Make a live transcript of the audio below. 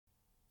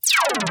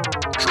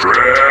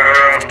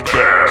Draft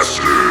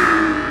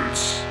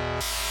Bastards.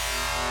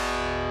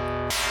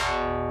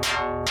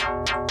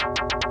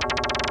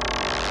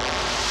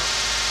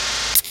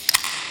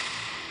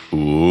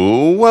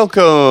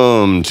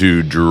 Welcome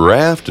to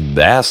Draft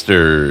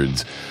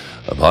Bastards,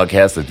 a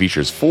podcast that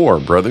features four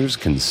brothers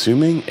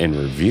consuming and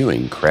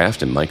reviewing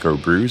craft and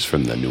microbrews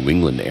from the New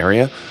England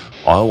area,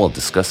 all while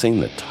discussing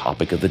the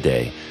topic of the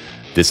day.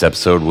 This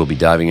episode will be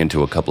diving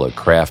into a couple of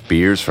craft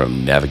beers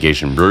from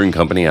Navigation Brewing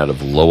Company out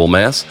of Lowell,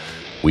 Mass.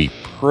 We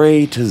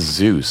pray to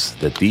Zeus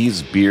that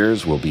these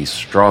beers will be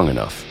strong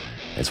enough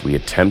as we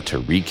attempt to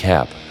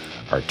recap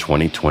our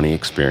 2020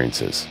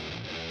 experiences.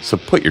 So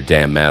put your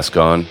damn mask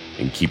on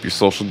and keep your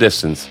social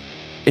distance.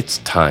 It's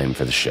time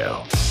for the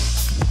show.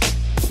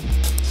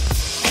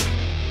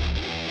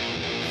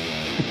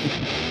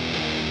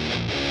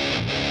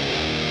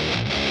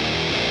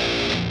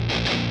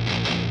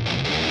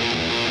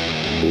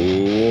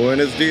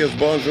 Buenos dias,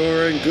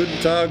 bonjour, and guten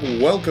tag.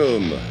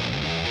 Welcome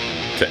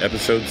to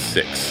episode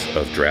 6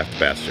 of Draft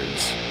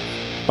Bastards.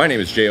 My name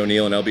is Jay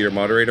O'Neill, and I'll be your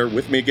moderator.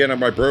 With me again are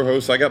my bro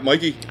hosts. I got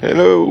Mikey.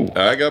 Hello.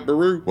 I got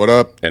Baru. What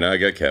up? And I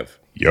got Kev.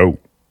 Yo.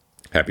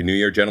 Happy New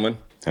Year, gentlemen.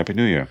 Happy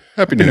New Year.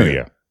 Happy New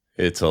Year.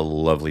 It's a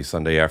lovely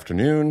Sunday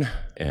afternoon,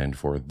 and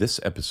for this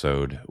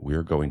episode,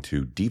 we're going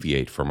to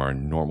deviate from our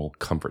normal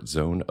comfort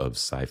zone of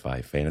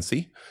sci-fi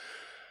fantasy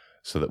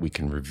so that we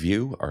can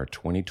review our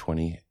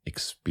 2020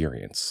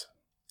 experience.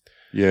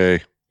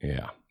 Yay.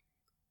 Yeah.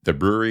 The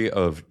brewery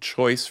of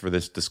choice for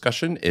this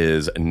discussion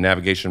is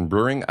Navigation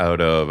Brewing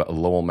out of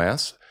Lowell,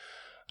 Mass.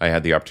 I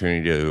had the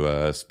opportunity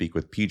to speak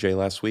with PJ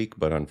last week,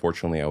 but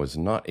unfortunately I was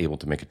not able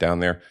to make it down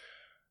there.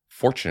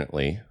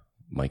 Fortunately,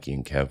 Mikey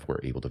and Kev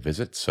were able to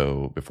visit.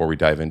 So before we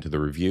dive into the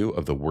review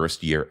of the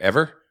worst year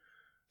ever,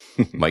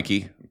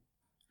 Mikey,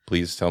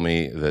 please tell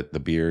me that the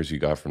beers you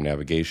got from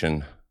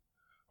Navigation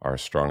are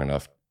strong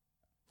enough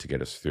to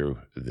get us through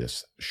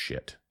this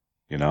shit.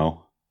 You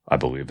know, I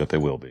believe that they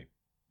will be.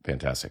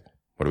 Fantastic.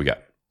 What do we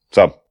got?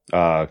 So,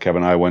 Kevin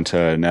and I went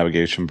to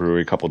Navigation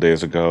Brewery a couple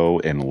days ago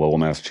in Lowell,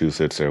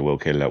 Massachusetts. They're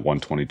located at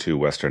 122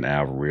 Western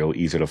Ave, real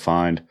easy to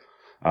find.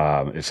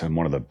 It's in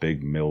one of the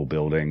big mill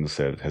buildings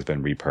that has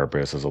been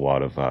repurposed. There's a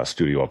lot of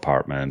studio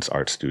apartments,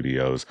 art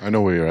studios. I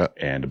know where you're at.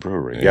 And a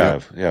brewery. Yeah.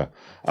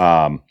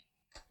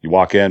 You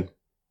walk in,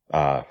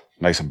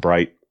 nice and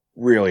bright,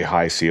 really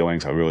high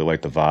ceilings. I really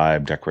like the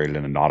vibe, decorated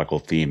in a nautical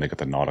theme. They got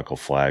the nautical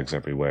flags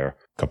everywhere.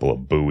 Couple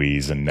of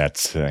buoys and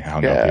nets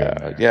hung up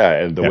here. Yeah,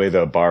 and the way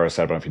the bar is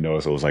set, I don't know if you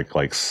noticed, it was like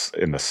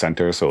in the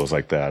center, so it was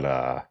like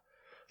that,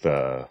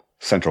 the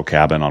central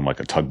cabin on like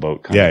a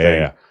tugboat kind of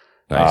thing. Yeah.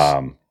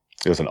 Nice.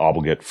 There was an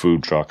obligate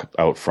food truck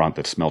out front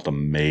that smelled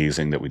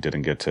amazing that we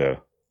didn't get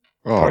to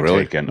Oh,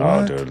 really? partake in.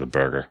 What? Dude, the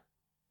burger.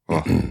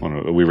 Oh.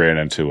 When we ran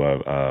into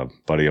a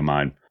buddy of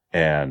mine,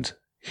 and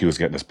he was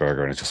getting this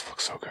burger, and it just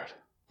looked so good.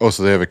 Oh,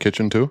 so they have a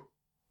kitchen too?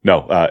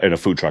 No, in a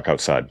food truck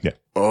outside. Yeah.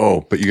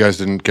 Oh, but you guys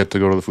didn't get to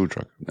go to the food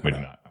truck. We do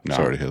not. No,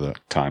 Sorry to hear that.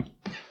 time.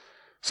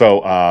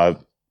 So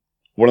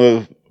one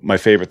of my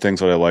favorite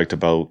things that I liked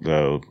about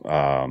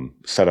the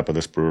setup of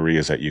this brewery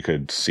is that you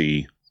could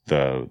see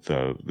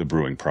the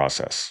brewing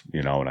process,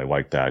 you know, and I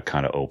like that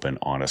kind of open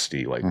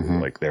honesty, like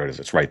there it is,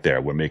 it's right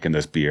there. We're making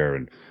this beer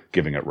and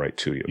giving it right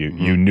to you.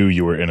 You knew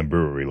you were in a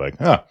brewery, like,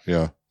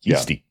 Yeah.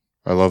 yeasty.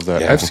 I love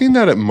that. Yeah. I've seen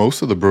that at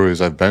most of the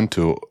breweries I've been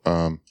to.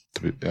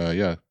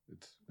 Yeah,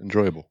 it's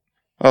enjoyable.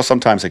 Well,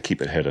 sometimes they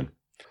keep it hidden.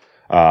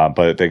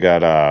 But they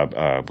got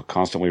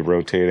constantly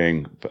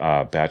rotating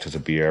batches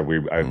of beer.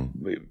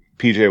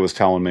 PJ was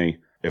telling me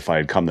if I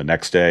had come the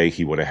next day,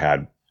 he would have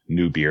had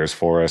new beers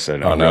for us,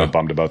 and I'm really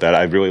bummed about that.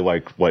 I really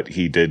like what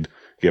he did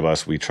give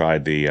us. We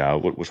tried the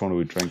which one did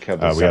we drink?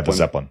 We had the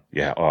Zeppelin.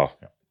 Yeah,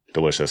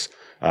 delicious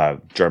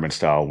German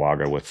style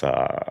lager with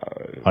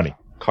Honey.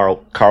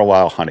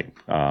 Carlisle honey.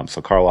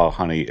 So Carlisle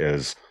honey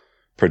is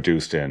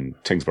produced in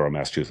Tingsboro,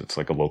 Massachusetts,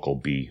 like a local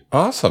bee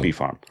Awesome.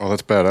 farm. Oh,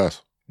 that's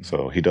badass.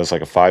 So he does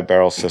like a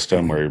 5-barrel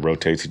system where he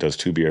rotates. He does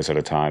 2 beers at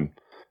a time.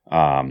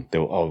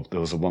 There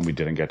was the one we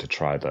didn't get to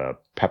try, the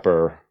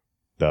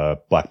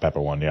Black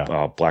pepper one,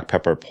 yeah. black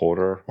pepper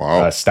porter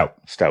Wow. Stout.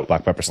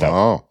 Black pepper stout.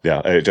 Wow. Yeah,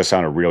 it just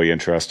sounded really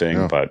interesting,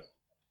 Yeah. but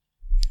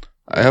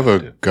I have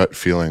a gut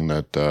feeling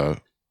that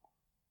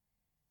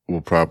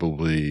we'll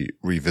probably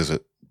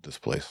revisit this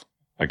place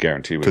I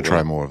guarantee we to will.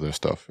 try more of their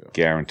stuff. Yeah.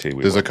 Guarantee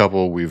we There's will. a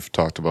couple we've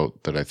talked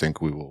about that I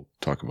think we will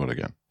talk about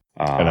again.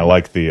 And I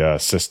like the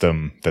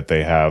system that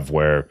they have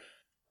where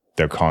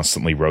they're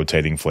constantly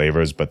rotating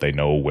flavors, but they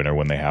know a winner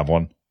when they have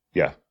one.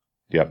 Yeah.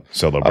 Yep.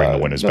 So they'll bring the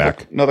winners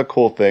back. Another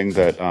cool thing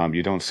that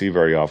you don't see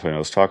very often, I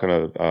was talking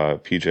to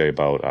PJ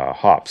about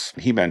hops.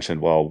 He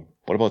mentioned, well,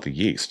 what about the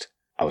yeast?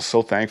 I was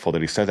so thankful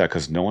that he said that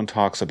because no one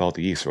talks about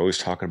the yeast. They're always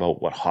talking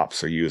about what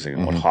hops they're using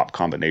and what hop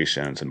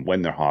combinations and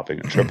when they're hopping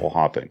and triple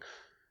hopping.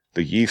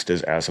 The yeast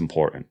is as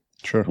important.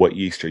 Sure. What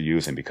yeast you're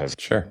using because,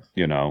 Sure.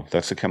 you know,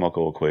 that's the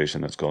chemical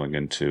equation that's going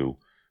into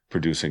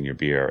producing your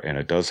beer. And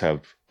it does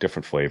have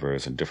different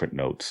flavors and different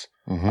notes.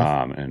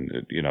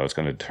 And, you know, it's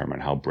going to determine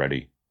how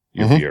bready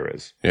your beer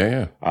is.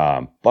 Yeah.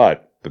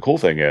 But the cool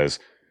thing is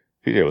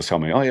PJ was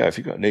telling me, oh yeah, if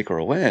you got an acre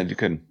of land, you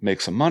can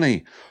make some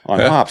money on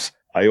hops.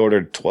 I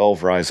ordered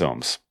 12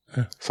 rhizomes.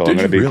 So I'm going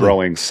to be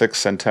growing 6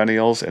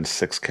 centennials and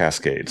 6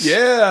 cascades.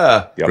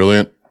 Yeah. Yep.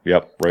 Brilliant.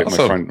 Yep, right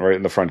Awesome.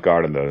 in the front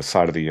garden, the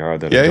side of the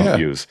yard that I don't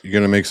use. You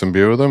gonna make some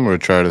beer with them, or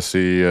try to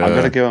see? I'm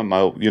gonna give him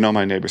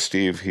my neighbor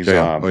Steve. He's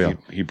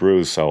he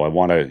brews, so I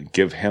want to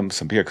give him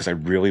some beer because I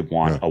really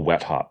want a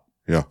wet hop.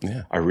 Yeah.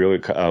 I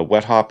really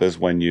wet hop is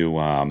when you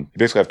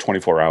basically have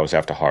 24 hours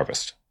after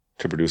harvest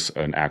to produce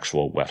an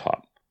actual wet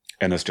hop,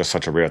 and it's just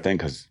such a rare thing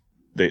because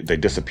they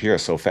disappear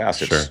so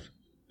fast.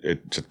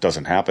 It just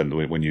doesn't happen.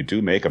 When you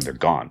do make them, they're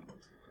gone,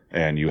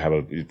 and you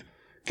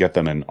get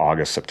them in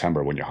August,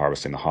 September when you're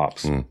harvesting the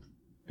hops. You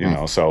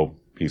know, so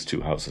he's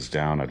 2 houses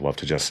down. I'd love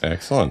to just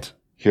Excellent.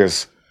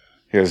 here's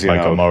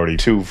Mike, I'm already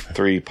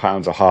 2-3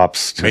 pounds of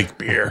hops to Make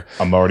beer.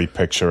 I'm already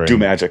picturing. do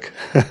magic.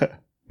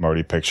 I'm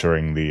already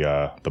picturing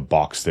the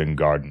boxed-in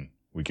garden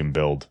we can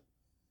build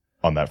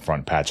on that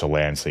front patch of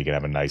land, so you can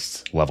have a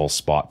nice level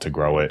spot to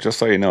grow it. Just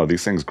so you know,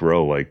 these things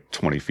grow like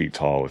 20 feet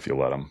tall if you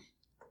let them.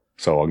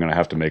 So I'm going to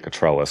have to make a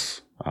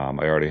trellis. I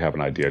already have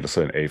an idea. Just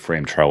an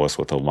A-frame trellis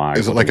with a line.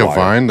 Is it like a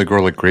vine? They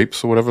grow like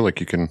grapes or whatever? Like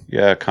you can.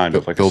 Yeah, kind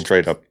of like a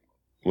straight up.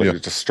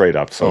 Just straight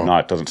up. So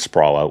it doesn't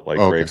sprawl out like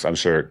grapes. I'm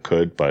sure it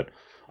could, but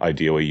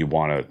ideally you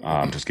want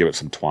to just give it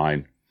some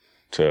twine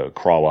to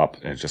crawl up,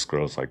 and it just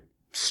grows like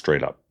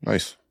straight up.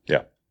 Nice.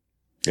 Yeah,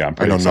 I'm I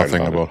pretty know excited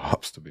nothing about about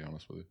hops, to be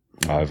honest with you.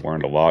 I've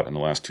learned a lot in the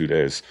last 2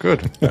 days.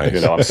 Good.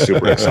 I'm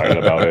super excited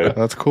about it.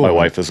 That's cool. My man.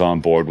 wife is on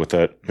board with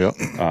it.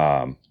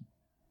 Yeah.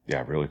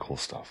 Yeah, really cool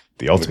stuff.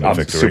 The ultimate I'm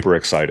victory. super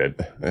excited.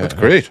 That's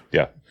great.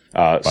 Yeah.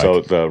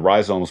 So the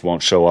rhizomes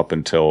won't show up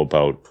until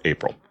about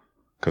April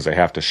because they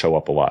have to show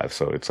up alive.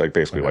 So it's like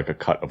basically like a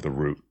cut of the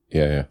root.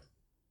 Yeah.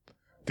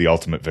 The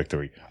ultimate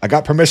victory. I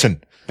got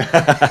permission. You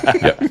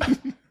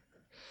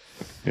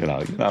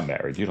know, you're not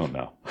married. You don't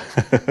know.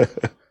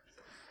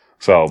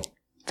 So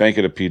thank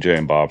you to PJ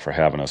and Bob for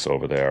having us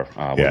over there.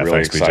 We're really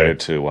thanks, excited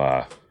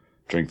to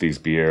drink these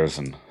beers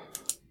and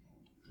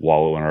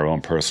wallow in our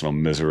own personal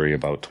misery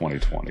about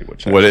 2020.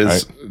 What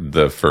is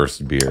the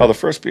first beer? Oh, the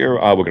first beer,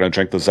 we're going to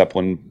drink the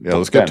Zeppelin. Yeah,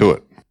 let's get to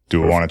it.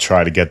 Do we want to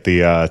try to get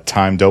the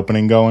timed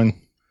opening going?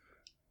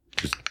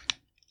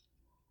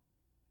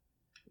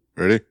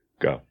 Ready?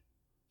 Go.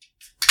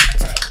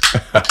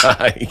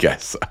 You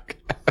guys suck.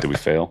 Did we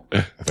fail?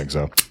 I think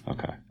so.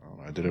 Okay.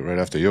 Oh, I did it right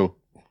after you.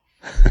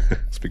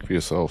 Speak for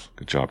yourselves.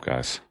 Good job,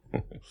 guys.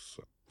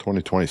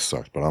 2020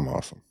 sucks, but I'm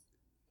awesome.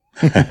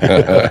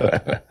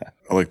 I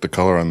like the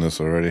color on this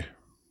already.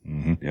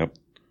 Yep.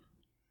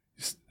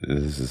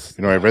 This is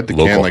I read the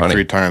local can like honey.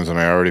 3 times and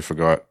I already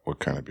forgot what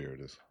kind of beer it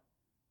is.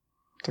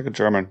 It's like a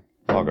German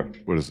lager.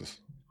 What is this?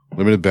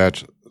 Limited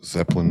batch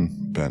Zeppelin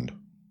Bend. gonna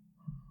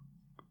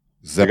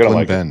Zeppelin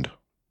like it. Bend.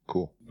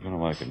 Cool. You're going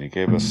to like it. And he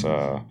gave us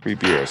 3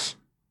 beers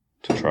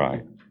to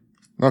try.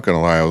 Not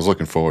gonna lie, I was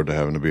looking forward to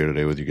having a beer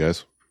today with you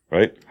guys.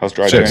 Right? How's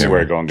dry Cheers.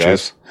 January going,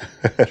 guys?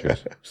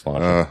 cheers.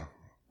 Cilantro.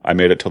 I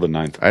made it till the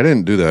 9th. I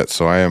didn't do that,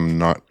 so I am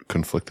not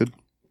conflicted.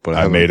 But I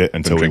haven't made it been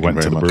until we drinking went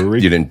to very the much.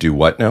 brewery. You didn't do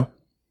what now?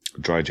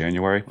 Dry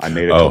January. I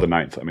made it till the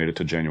 9th. I made it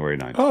to January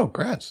 9th. Oh,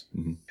 congrats.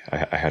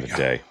 I had a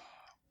day.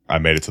 I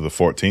made it to the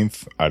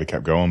 14th. I'd have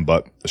kept going,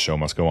 but the show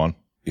must go on.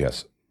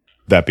 Yes.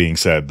 That being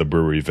said, the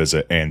brewery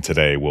visit and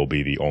today will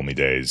be the only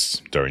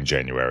days during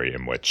January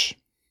in which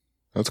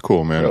That's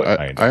cool, man. Really?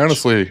 I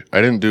honestly,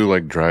 I didn't do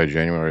like dry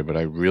January, but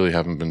I really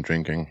haven't been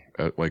drinking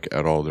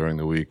at all during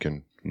the week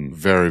and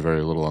very,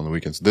 very little on the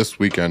weekends. This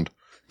weekend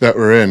that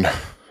we're in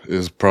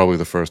is probably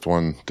the first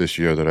one this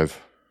year that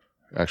I've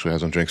actually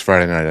had some drinks.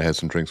 Friday night I had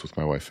some drinks with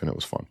my wife and it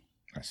was fun.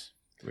 nice.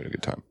 We had a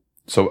good time.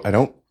 So I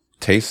don't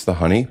taste the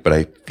honey, but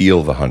I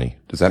feel the honey.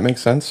 Does that make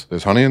sense?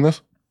 There's honey in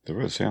this? There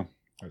is, yeah.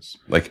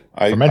 Like,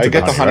 I Fermented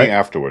get the honey, honey right?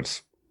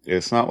 afterwards.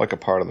 It's not like a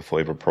part of the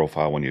flavor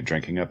profile when you're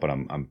drinking it, but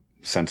I'm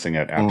sensing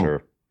it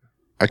after.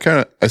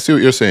 I see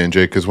what you're saying,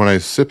 Jake, because when I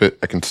sip it,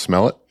 I can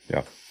smell it.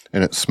 Yeah.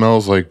 And it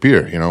smells like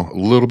beer, a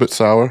little bit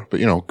sour, but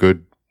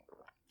good,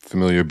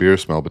 familiar beer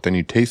smell. But then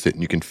you taste it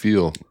and you can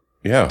feel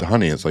yeah. the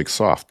honey. It's like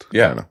soft.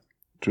 Yeah. kinda.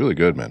 It's really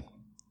good, man.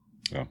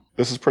 Yeah.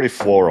 This is pretty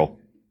floral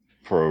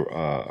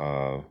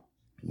for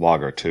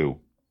lager, too.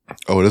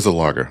 Oh, it is a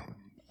lager.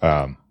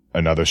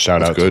 Another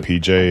shout That's out good. to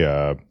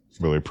PJ.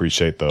 Really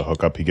appreciate the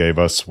hookup he gave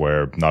us,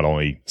 where not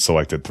only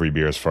selected 3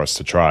 beers for us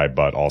to try,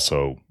 but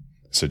also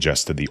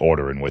suggested the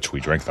order in which we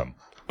drink them.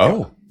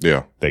 Oh,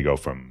 Yeah. They go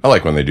from I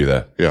like when they do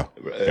that. Yeah.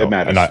 It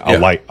matters. a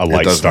light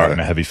does start matter.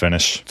 and a heavy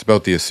finish. It's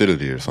about the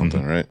acidity or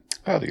something, right?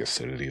 The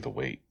acidity, the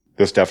weight.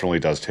 This definitely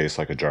does taste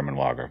like a German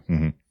lager.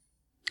 Mhm.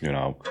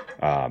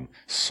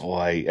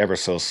 Slight, ever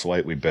so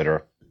slightly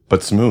bitter,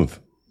 But smooth.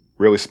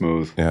 really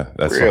smooth, Yeah,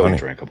 that's the really honey.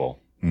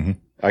 drinkable. Mhm.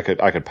 I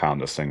could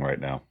pound this thing right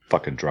now.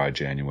 Fucking dry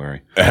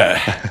January.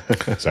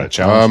 Is that a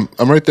challenge?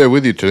 I'm right there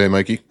with you today,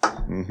 Mikey.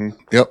 Mm-hmm.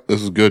 Yep,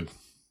 this is good.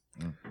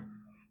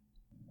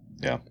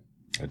 Yeah,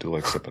 I do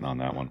like sipping on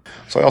that one.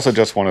 So I also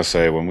just want to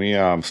say, when we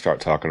start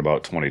talking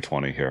about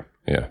 2020 here,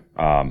 Yeah.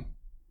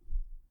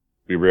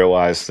 we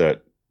realized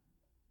that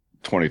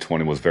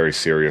 2020 was very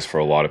serious for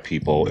a lot of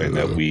people, and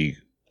that we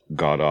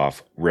got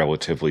off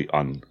relatively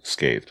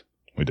unscathed.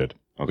 We did.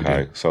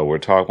 Okay, so we're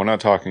not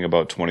talking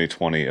about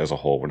 2020 as a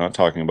whole. We're not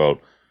talking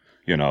about,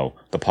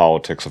 the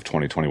politics of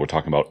 2020. We're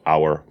talking about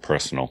our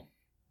personal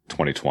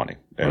 2020.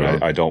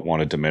 And I don't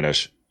want to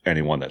diminish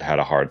anyone that had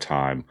a hard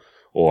time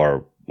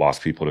or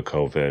lost people to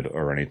COVID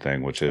or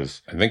anything, which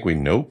is... I think we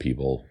know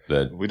people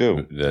that... We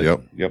do.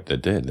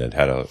 That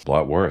had a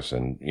lot worse.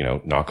 And,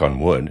 knock on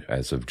wood,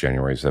 as of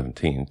January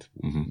 17th,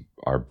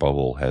 our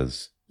bubble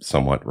has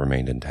somewhat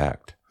remained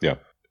intact. Yeah.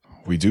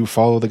 We do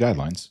follow the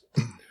guidelines.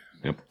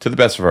 To the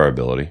best of our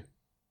ability,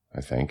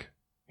 I think,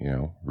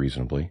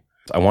 reasonably.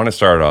 I want to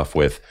start off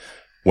with,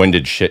 when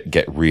did shit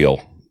get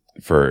real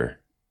for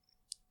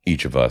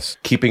each of us?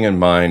 Keeping in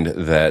mind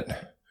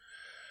that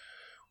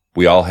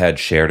we all had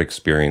shared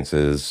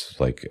experiences,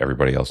 like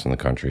everybody else in the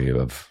country,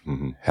 of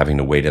having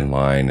to wait in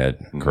line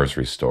at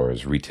grocery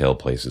stores, retail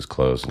places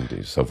closed,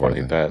 and so forth.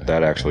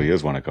 That actually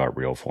is when it got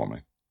real for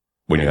me.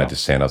 When you had to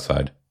stand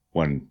outside?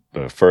 When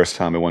the first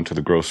time I went to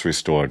the grocery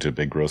store, did a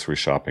big grocery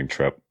shopping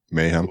trip.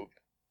 Mayhem.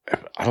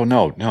 I don't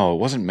know. No, it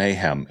wasn't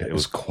mayhem. It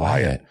was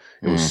quiet.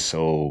 It was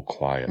so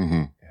quiet.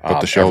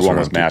 But the shelves everyone were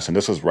was empty. masked, and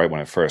this was right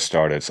when it first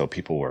started. So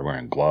people were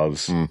wearing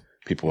gloves.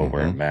 People were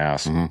wearing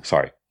masks.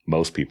 Sorry,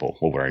 most people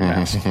were wearing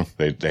masks.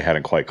 They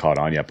hadn't quite caught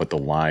on yet, but the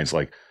lines,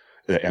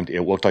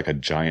 it looked like a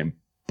giant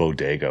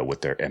bodega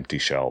with their empty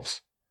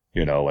shelves.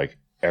 Like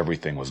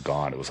everything was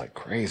gone. It was like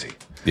crazy.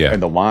 Yeah.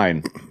 And the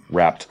line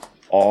wrapped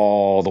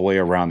all the way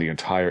around the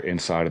entire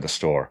inside of the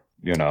store.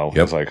 It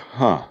was like,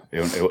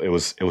 It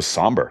was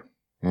somber.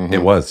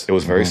 It was. It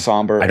was very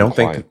somber. I don't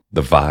and think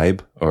the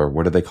vibe, or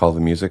what do they call the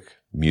music?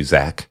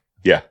 Muzak.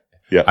 Yeah.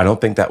 I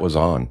don't think that was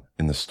on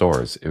in the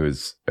stores. It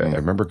was, I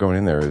remember going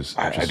in there. It was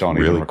I just don't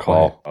really even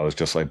recall. quiet. I was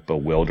just like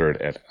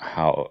bewildered at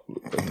how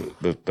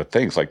the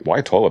things, like,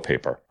 why toilet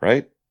paper,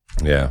 right?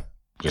 Yeah.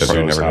 Just Because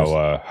you shows never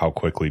know. how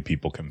quickly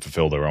people can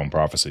fulfill their own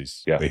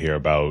prophecies. Yeah. They hear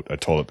about a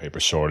toilet paper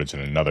shortage in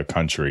another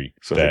country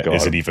So they that go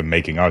isn't out. even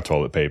making our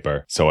toilet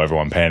paper. So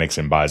everyone panics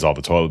and buys all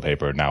the toilet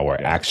paper. Now we're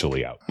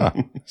actually out.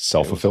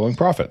 Self-fulfilling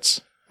prophets.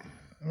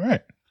 All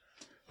right.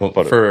 Well,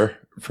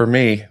 for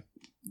me,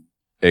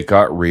 it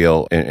got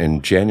real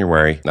in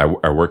January.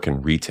 I work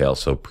in retail,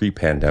 so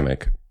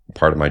pre-pandemic,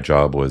 part of my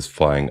job was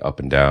flying up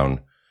and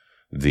down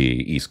the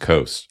East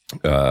Coast.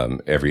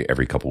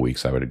 Every couple of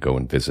weeks, I would go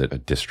and visit a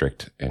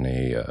district in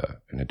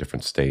a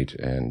different state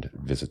and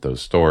visit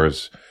those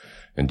stores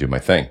and do my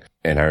thing.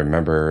 And I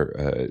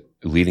remember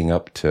leading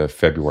up to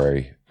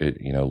February,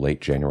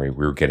 late January,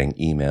 we were getting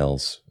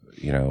emails,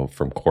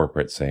 from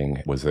corporate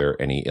saying, was there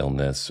any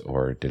illness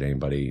or did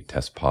anybody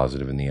test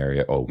positive in the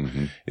area?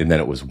 And then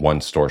it was one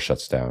store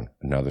shuts down,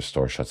 another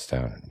store shuts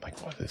down. I'm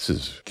like, well, this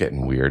is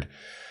getting weird.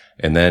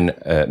 And then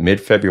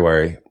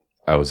mid-February,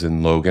 I was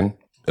in Logan,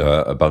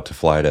 about to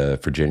fly to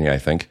Virginia, I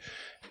think.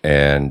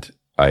 And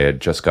I had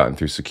just gotten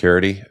through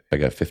security. I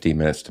got 15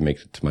 minutes to make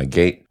it to my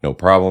gate, no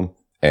problem.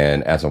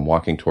 And as I'm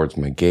walking towards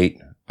my gate,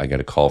 I get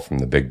a call from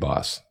the big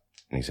boss.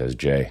 And he says,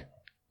 Jay,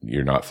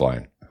 you're not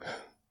flying.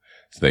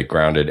 So they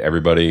grounded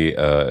everybody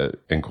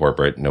in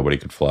corporate. Nobody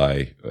could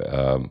fly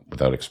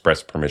without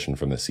express permission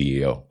from the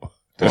CEO.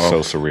 That's so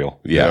surreal.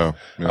 Yeah.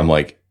 I'm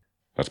like,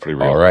 That's pretty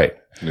real. all right.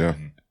 Yeah.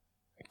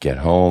 Get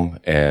home,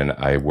 and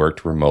I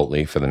worked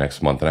remotely for the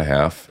next month and a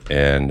half.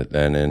 And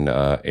then in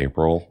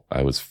April,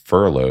 I was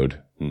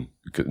furloughed.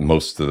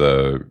 Most of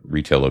the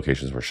retail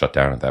locations were shut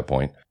down at that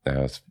point. I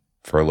was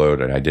furloughed,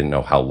 and I didn't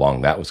know how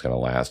long that was going to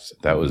last.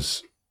 That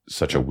was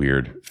such a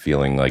weird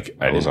feeling. Like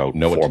I was didn't out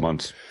know 4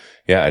 months.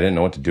 Yeah, I didn't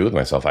know what to do with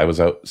myself. I was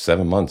out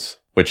 7 months,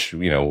 which,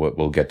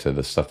 we'll get to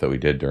the stuff that we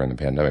did during the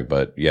pandemic.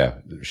 But yeah,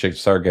 shit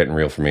started getting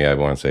real for me. I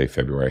want to say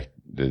February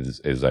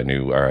is I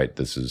knew, all right,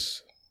 this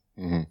is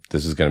going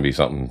to be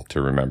something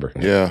to remember.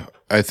 Yeah.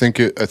 I think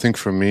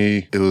for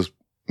me,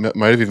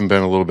 might have even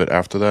been a little bit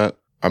after that.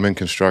 I'm in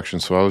construction,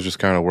 so I was just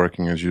kind of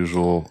working as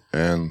usual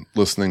and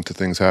listening to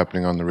things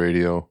happening on the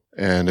radio.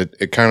 And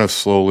it kind of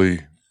slowly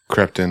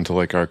crept into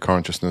like our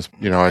consciousness.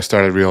 I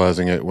started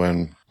realizing it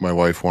when my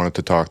wife wanted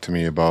to talk to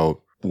me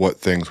about what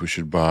things we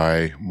should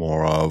buy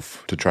more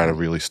of to try to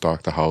really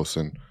stock the house.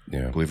 And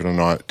believe it or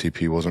not,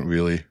 TP wasn't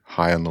really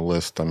high on the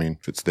list. I mean,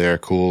 if it's there,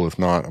 cool. If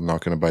not, I'm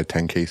not going to buy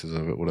 10 cases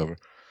of it, whatever.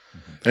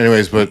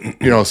 Anyways, but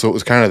so it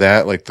was kind of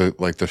that, like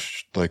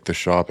the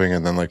shopping,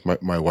 and then like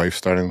my wife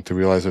starting to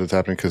realize that it's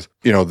happening because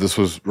this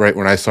was right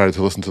when I started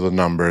to listen to the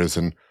numbers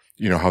and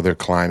how they're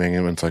climbing,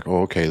 and it's like,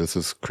 oh, okay, this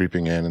is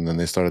creeping in, and then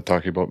they started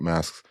talking about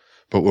masks.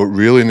 But what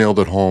really nailed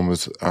it home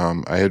is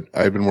I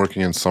had been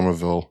working in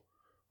Somerville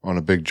on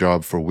a big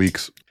job for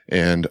weeks,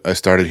 and I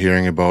started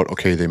hearing about,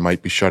 okay, they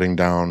might be shutting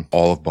down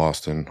all of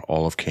Boston,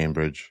 all of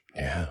Cambridge,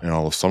 and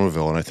all of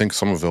Somerville, and I think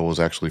Somerville was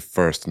actually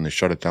first, and they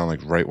shut it down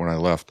like right when I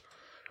left.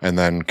 and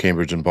then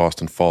Cambridge and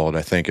Boston followed.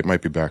 I think it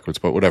might be backwards,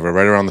 but whatever.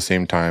 Right around the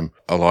same time,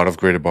 a lot of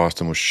Greater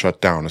Boston was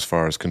shut down as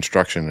far as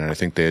construction, and I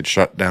think they had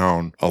shut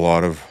down a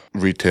lot of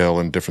retail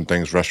and different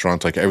things,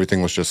 restaurants, like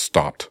everything was just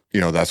stopped.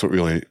 That's what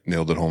really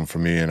nailed it home for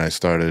me, and I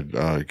started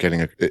getting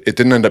it. It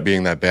didn't end up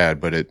being that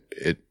bad, but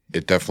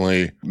it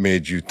definitely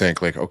made you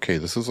think like, okay,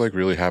 this is like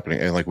really happening.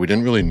 And like, we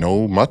didn't really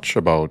know much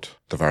about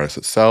the virus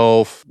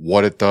itself,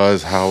 what it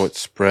does, how it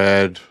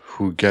spread,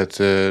 who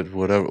gets it,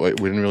 whatever. Like,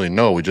 we didn't really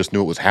know. We just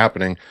knew it was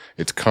happening.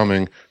 It's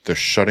coming. They're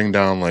shutting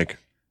down like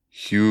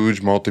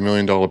huge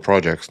multi-million-dollar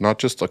projects, not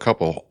just a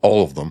couple,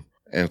 all of them.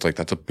 And it's like,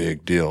 that's a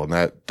big deal. And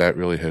that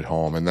really hit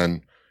home. And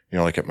then,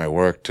 like at my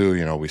work too,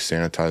 we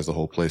sanitized the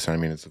whole place. I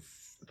mean,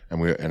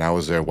 and I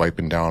was there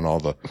wiping down all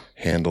the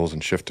handles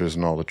and shifters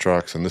and all the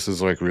trucks. And this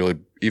is like really,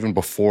 even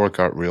before it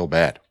got real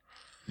bad.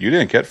 You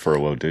didn't get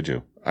furloughed, did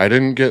you? I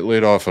didn't get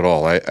laid off at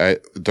all. I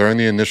during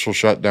the initial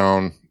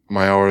shutdown,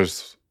 my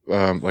hours,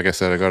 like I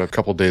said, I got a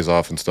couple days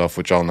off and stuff,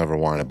 which I'll never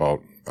whine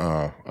about.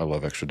 I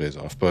love extra days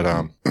off, but,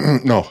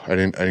 no, I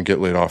didn't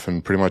get laid off.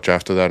 And pretty much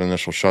after that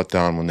initial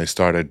shutdown, when they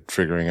started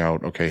figuring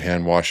out, okay,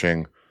 hand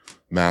washing,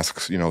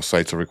 masks,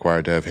 sites are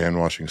required to have hand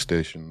washing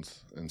stations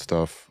and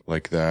stuff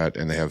like that.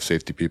 And they have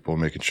safety people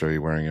making sure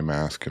you're wearing a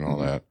mask and all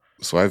that.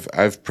 So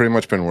I've pretty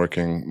much been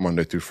working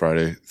Monday through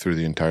Friday through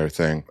the entire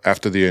thing.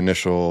 After the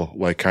initial,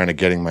 like kind of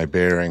getting my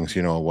bearings,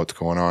 what's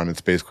going on,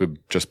 it's basically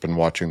just been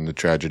watching the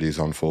tragedies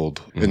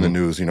unfold in the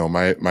news.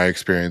 My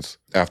experience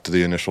after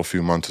the initial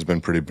few months has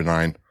been pretty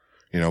benign.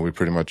 We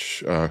pretty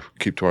much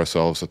keep to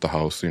ourselves at the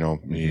house,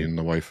 me and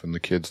the wife and the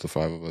kids, the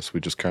 5 of us,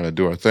 we just kind of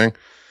do our thing.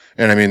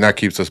 And I mean, that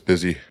keeps us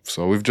busy.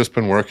 So we've just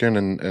been working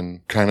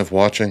and kind of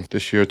watching.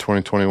 This year,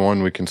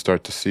 2021, we can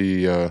start to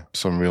see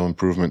some real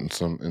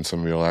improvement and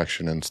some real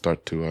action and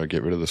start to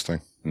get rid of this thing.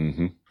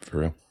 Mm-hmm. For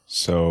real.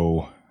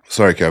 So,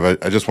 sorry,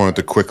 Kev. I just wanted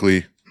to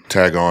quickly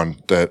tag on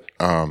that,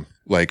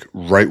 like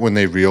right when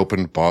they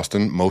reopened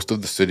Boston, most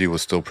of the city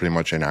was still pretty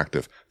much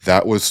inactive.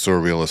 That was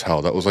surreal as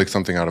hell. That was like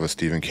something out of a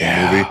Stephen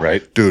King movie.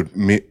 Right. Dude,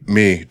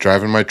 me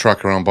driving my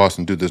truck around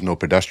Boston, dude, there's no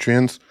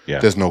pedestrians. Yeah.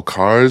 There's no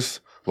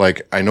cars.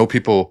 Like, I know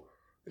people,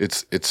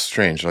 it's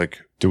strange.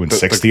 Like doing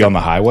 60 on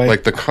the highway?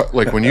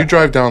 Like when you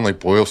drive down like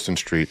Boylston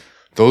Street,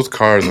 those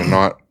cars are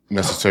not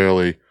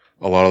necessarily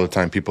a lot of the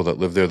time people that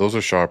live there. Those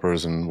are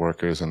shoppers and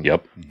workers and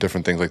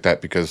different things like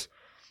that, because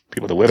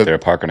people that live there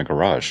park in a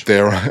garage.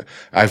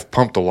 I've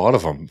pumped a lot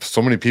of them.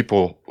 So many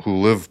people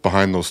who live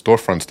behind those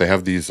storefronts, they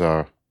have these,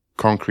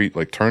 concrete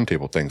like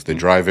turntable things. They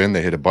drive in,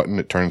 they hit a button,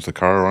 it turns the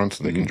car on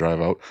so they can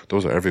drive out.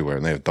 Those are everywhere,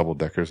 and they have double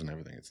deckers and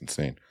everything. It's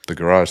insane. The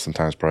garage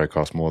sometimes probably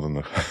costs more than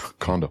the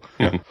condo.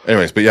 Yeah.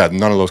 Anyways, but yeah,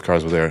 none of those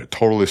cars were there.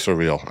 Totally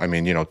surreal. I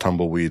mean,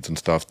 tumbleweeds and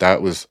stuff.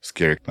 That was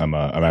scary. I'm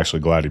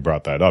actually glad you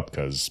brought that up,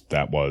 because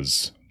that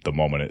was the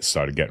moment it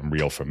started getting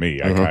real for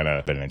me. I kind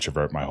of been an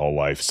introvert my whole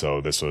life,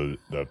 so this was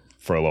the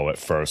furlough at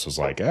first was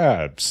like,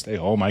 stay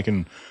home. I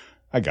can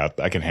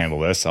handle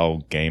this. I'll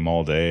game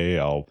all day.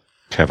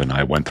 Kevin and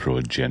I went through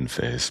a gin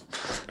phase.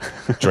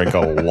 Drink a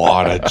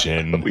lot of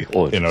gin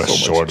in a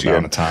short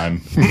amount of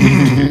time.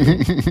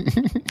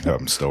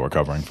 I'm still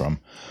recovering from.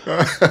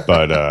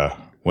 But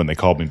when they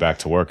called me back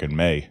to work in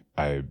May,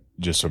 I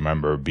just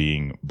remember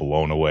being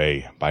blown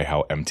away by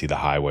how empty the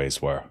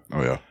highways were.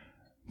 Oh yeah,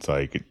 it's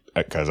like,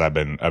 because I've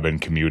been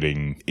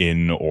commuting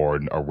in or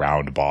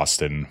around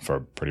Boston for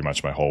pretty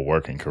much my whole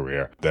working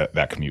career.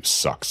 That commute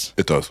sucks.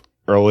 It does.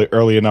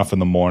 Early enough in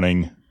the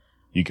morning,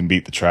 you can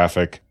beat the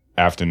traffic.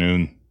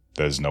 Afternoon,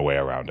 there's no way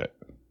around it.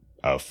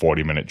 A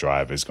 40-minute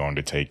drive is going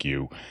to take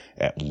you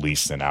at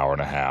least an hour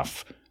and a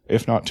half,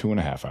 if not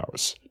 2.5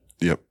 hours.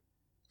 Yep.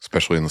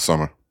 Especially in the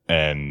summer.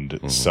 And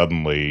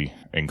suddenly,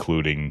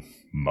 including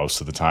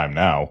most of the time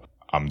now,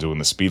 I'm doing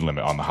the speed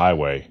limit on the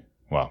highway.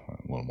 Well,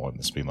 a little more than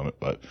the speed limit,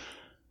 but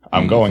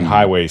I'm going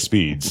highway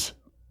speeds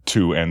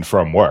to and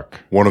from work.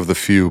 One of the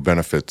few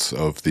benefits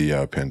of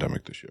the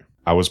pandemic this year.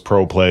 I was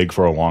pro-plague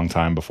for a long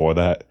time before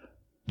that,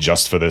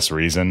 just for this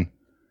reason.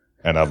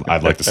 And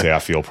I'd like to say I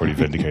feel pretty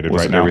vindicated right now.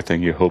 Was it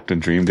everything you hoped and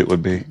dreamed it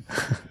would be?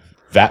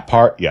 That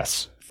part,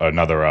 yes.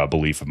 Another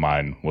belief of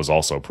mine was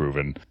also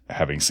proven.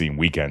 Having seen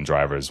weekend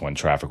drivers when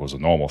traffic was a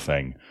normal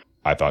thing,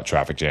 I thought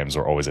traffic jams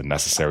were always a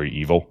necessary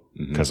evil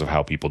because of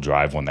how people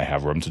drive when they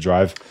have room to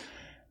drive.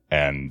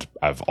 And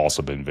I've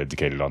also been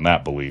vindicated on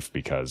that belief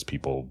because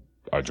people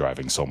are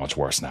driving so much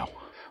worse now.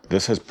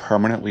 This has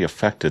permanently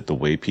affected the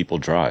way people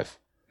drive.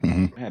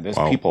 Man, there's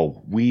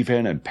people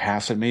weaving and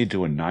passing me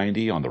doing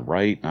 90 on the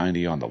right,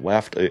 90 on the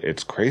left.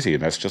 It's crazy,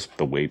 and that's just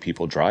the way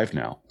people drive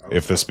now.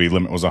 If the speed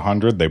limit was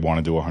 100, they want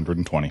to do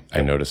 120.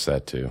 I noticed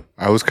that too.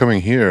 I was coming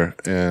here,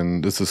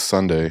 and this is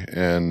Sunday,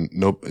 and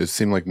it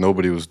seemed like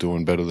nobody was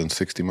doing better than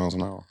 60 miles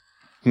an hour.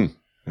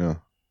 Yeah.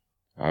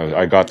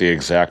 I got the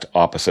exact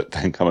opposite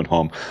thing coming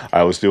home.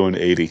 I was doing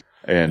 80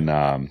 in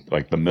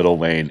like the middle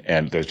lane,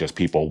 and there's just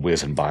people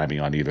whizzing by me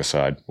on either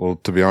side. Well,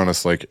 to be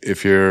honest, like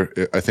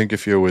I think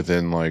if you're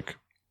within like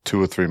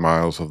 2 or 3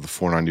 miles of the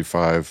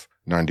 495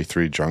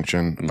 93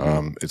 Junction.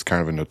 It's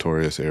kind of a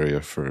notorious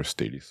area for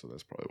Stadies, so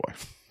that's probably why.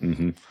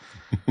 Mm-hmm.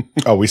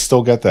 Oh, we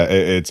still get that.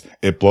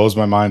 It blows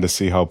my mind to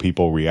see how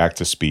people react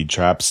to speed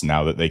traps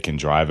now that they can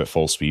drive at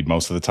full speed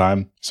most of the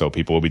time. So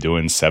people will be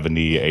doing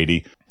 70,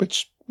 80,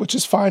 which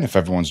is fine if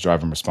everyone's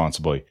driving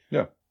responsibly.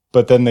 Yeah.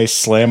 But then they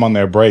slam on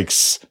their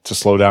brakes to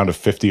slow down to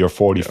 50 or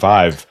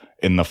 45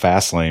 in the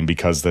fast lane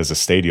because there's a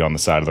Stady on the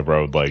side of the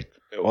road. Like,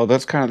 Well,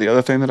 that's kind of the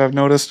other thing that I've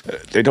noticed.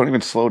 They don't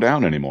even slow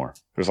down anymore.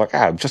 It's like,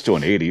 I'm just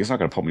doing 80. He's not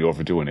going to pull me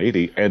over doing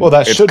 80. And Well,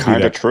 that it's should be kind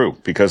of that. true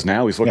because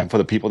now he's looking for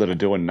the people that are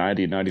doing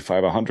 90,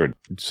 95, 100.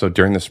 So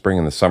during the spring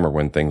and the summer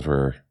when things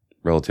were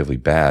relatively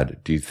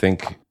bad, do you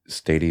think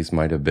Stadies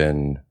might have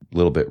been a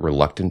little bit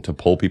reluctant to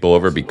pull people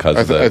over because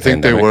of the I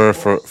think they pandemic?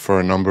 were for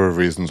a number of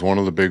reasons. One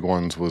of the big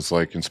ones was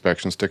like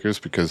inspection stickers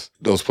because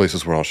those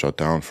places were all shut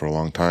down for a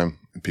long time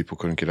and people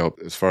couldn't get out.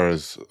 As far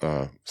as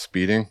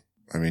speeding,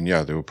 I mean,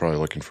 yeah, they were probably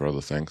looking for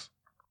other things.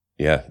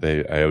 Yeah,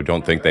 I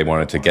don't think they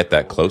wanted to get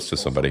that close to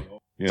somebody.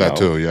 You That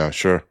know, too, yeah,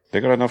 sure. They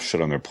got enough shit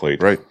on their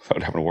plate. Right.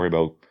 Without having to worry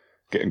about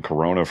getting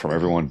corona from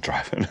everyone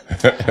driving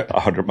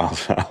 100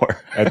 miles an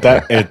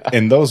hour.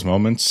 in those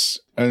moments,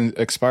 an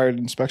expired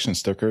inspection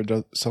sticker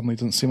suddenly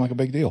doesn't seem like a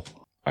big deal.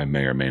 I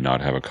may or may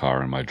not have a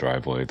car in my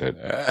driveway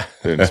that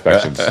the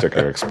inspection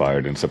sticker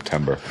expired in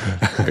September.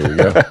 There you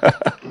go.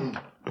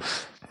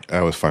 I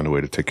always find a way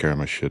to take care of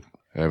my shit.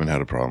 I haven't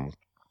had a problem.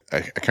 I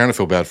kind of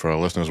feel bad for our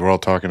listeners. We're all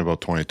talking about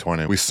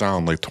 2020. We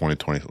sound like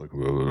 2020. Like,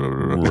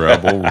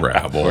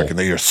 Rabble. Fucking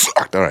the year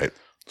sucked. All right.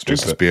 Let's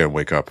drink this beer and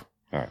wake up.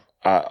 All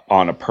right.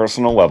 On a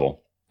personal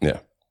level, Yeah.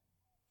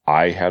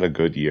 I had a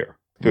good year.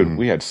 Dude,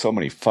 we had so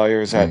many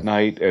fires at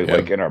night,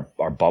 like in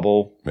our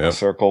bubble Yep.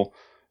 circle,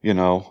 you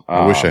know.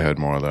 I wish I had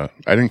more of that.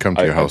 I didn't come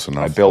to your house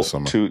enough I built this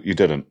summer. you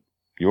didn't.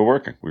 You were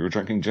working. We were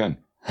drinking gin.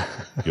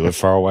 You live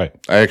far away.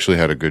 I actually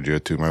had a good year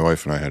too. My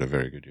wife and I had a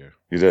very good year.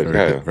 You did.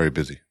 Very, Yeah. very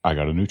busy. I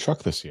got a new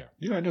truck this year.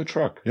 You got a new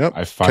truck. Yep.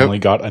 I finally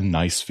got a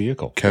nice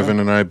vehicle. Kevin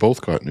and I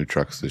both got new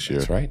trucks this year.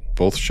 That's right.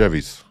 Both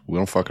Chevys. We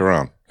don't fuck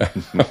around.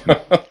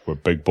 We're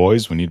big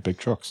boys. We need big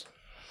trucks.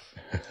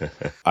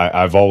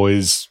 I've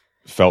always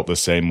felt the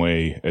same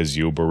way as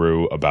you,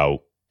 Baru, about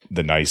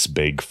the nice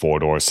big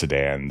 4-door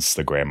sedans,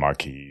 the Grand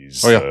Marquis,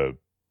 Oh,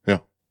 yeah.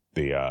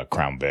 the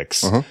Crown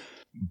Vics. Uh-huh.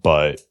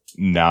 But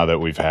now that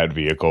we've had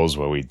vehicles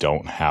where we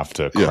don't have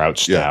to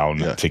crouch down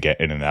to get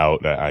in and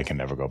out, I can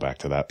never go back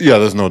to that. Yeah,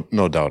 there's no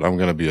doubt. I'm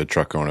going to be a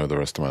truck owner the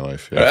rest of my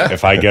life. Yeah.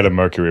 If I get a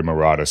Mercury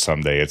Marauder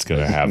someday, it's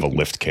going to have a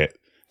lift kit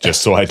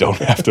just so I don't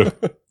have to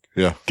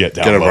Yeah. get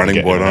down Get a low to running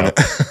get board in and on out.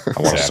 it.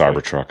 I want a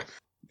Exactly. Cybertruck.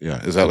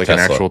 Yeah. Is that like an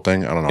Tesla. actual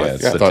thing? I don't know. Yeah,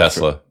 it's I the thought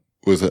Tesla.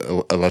 Was it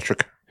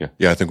electric? Yeah.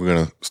 Yeah, I think we're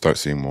going to start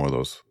seeing more of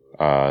those.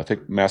 I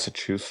think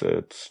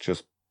Massachusetts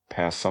just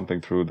passed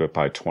something through that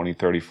by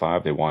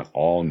 2035 they want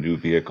all new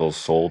vehicles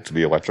sold to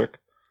be electric.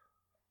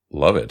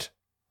 Love it.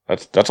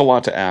 That's a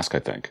lot to ask, I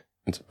think,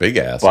 It's a big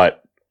ass.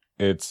 but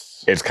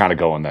It's it's kind of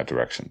going that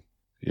direction.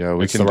 Yeah,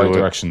 we it's can the right do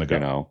it. direction to go. You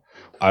know,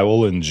 I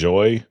will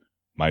enjoy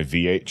my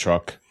V8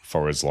 truck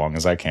for as long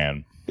as I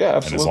can. yeah, And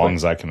absolutely. as long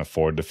as I can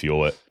afford to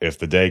fuel it. If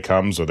the day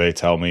comes where they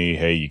tell me,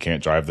 hey, you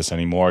can't drive this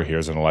anymore,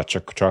 here's an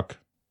electric truck.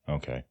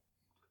 Okay.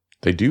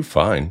 they do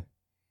fine.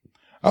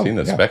 I've Oh, seen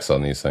the yeah. specs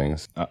on these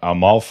things.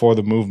 I'm all for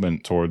the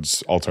movement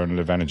towards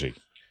alternative energy.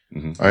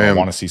 I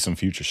want to see some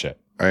future shit.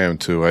 I am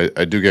too.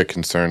 I do get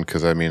concerned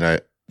because I mean,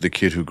 the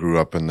kid who grew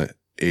up in the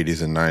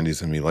 80s and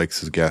 90s and he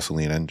likes his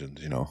gasoline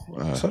engines. You know,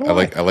 So do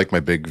I like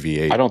my big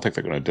V8. I don't think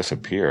they're going to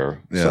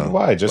disappear. Yeah. So do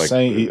I. Just Like,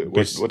 saying,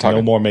 we're no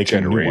talking more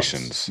making new ones.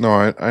 generations.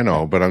 No, I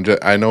know, but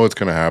I know it's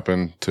going to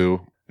happen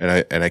too,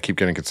 and I keep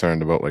getting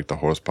concerned about like the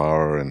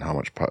horsepower and how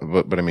much.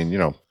 But I mean, you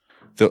know,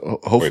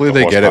 hopefully Wait,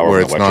 the they get it horsepower where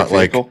of it's an not electric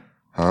like, vehicle?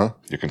 huh?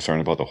 You're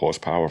concerned about the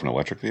horsepower of an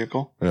electric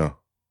vehicle? Yeah,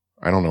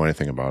 I don't know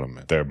anything about them,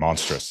 man. They're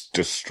monstrous.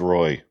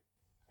 Destroy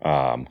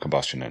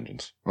combustion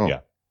engines. Oh. Yeah.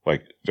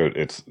 Like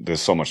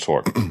there's so much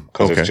torque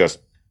because Okay.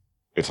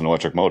 it's an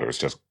electric motor. It's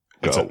just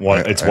It's go.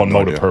 one I have one no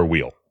motor idea. per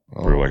wheel.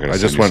 Brew, I gotta I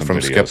send just you went some from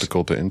videos.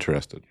 skeptical to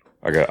interested.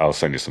 I'll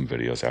send you some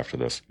videos after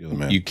this. You're the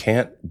man. You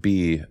can't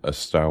be a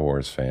Star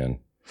Wars fan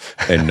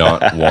and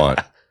not want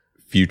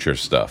future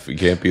stuff. You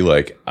can't be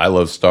like, I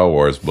love Star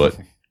Wars, but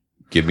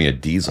give me a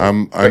diesel.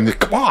 I'm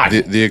Come on.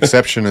 the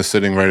exception is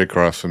sitting right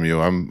across from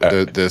you.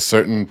 There's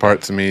certain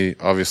parts of me,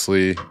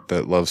 obviously,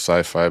 that love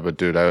sci-fi, but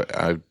dude,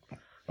 I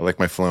like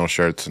my flannel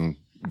shirts and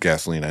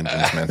gasoline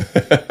engines, man.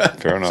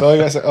 Fair enough. So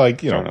like I said,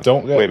 Fair enough.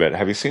 don't Wait a minute.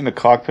 Have you seen the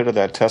cockpit of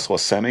that Tesla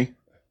Semi?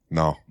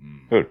 No,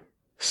 Dude,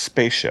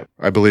 spaceship.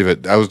 I believe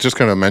it. I was just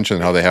going to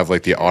mention how they have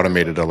like the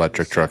automated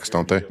electric trucks,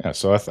 don't they? Yeah,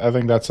 so I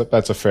think that's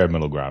a fair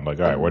middle ground. Like,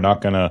 all right, we're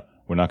not gonna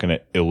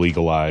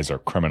illegalize or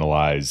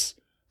criminalize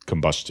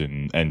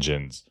combustion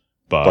engines,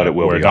 But it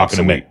will we're be not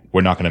gonna obsolete.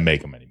 we're not gonna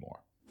make them anymore.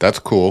 That's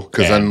cool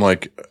because And- then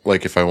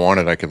like if I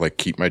wanted, I could like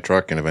keep my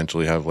truck and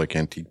eventually have like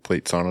antique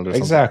plates on it or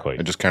something. Exactly.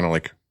 I just kind of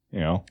like,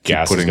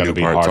 Gas is putting going to new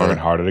be parts harder on and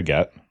it. harder to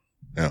get.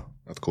 yeah,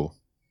 that's cool.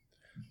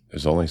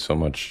 There's only so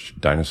much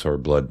dinosaur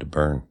blood to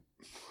burn.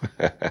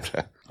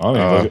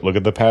 I mean, look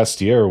at the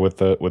past year with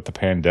the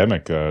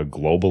pandemic.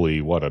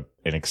 Globally, what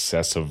in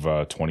excess of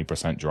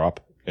 20% drop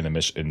in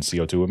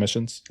CO2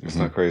 emissions.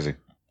 Isn't that crazy?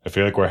 I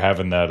feel like we're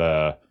having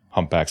that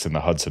humpbacks in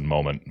the Hudson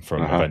moment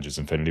from Avengers: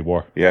 Infinity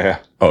War. Yeah.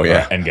 Oh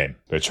yeah. Endgame.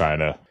 They're trying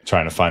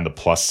to find the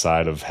plus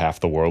side of half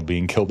the world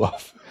being killed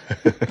off.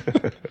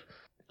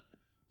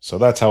 So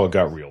that's how it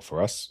got real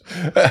for us.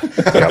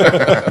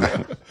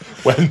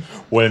 when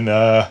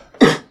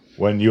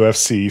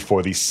UFC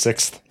for the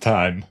 6th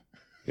time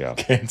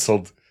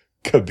canceled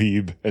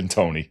Khabib and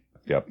Tony.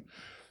 Yep.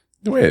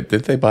 Wait,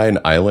 did they buy an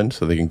island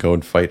so they can go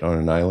and fight on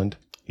an island?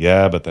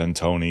 Yeah, but then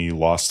Tony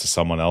lost to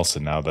someone else,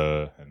 and now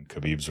and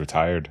Khabib's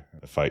retired.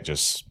 The fight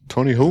just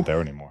Tony who? isn't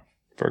there anymore.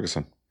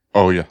 Ferguson.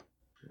 Oh, yeah.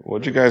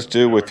 What'd you guys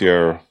do with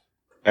your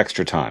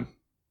extra time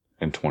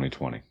in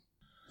 2020?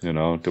 You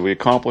know, did we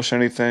accomplish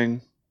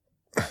anything?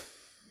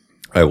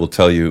 I will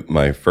tell you,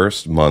 my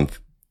first month,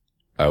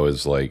 I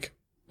was like,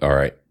 all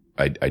right,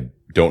 I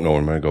don't know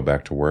when I'm going to go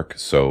back to work,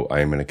 so I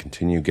am going to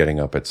continue getting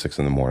up at 6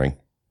 in the morning.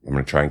 I'm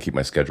going to try and keep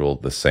my schedule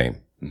the same.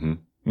 Mm-hmm.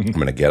 I'm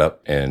going to get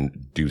up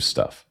and do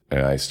stuff.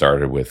 And I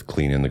started with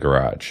cleaning the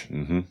garage.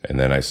 Mm-hmm. And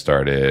then I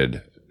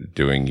started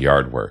doing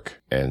yard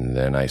work. And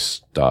then I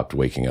stopped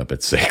waking up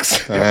at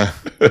 6.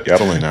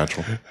 Totally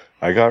natural.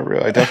 I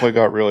definitely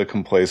got really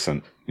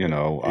complacent. You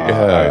know,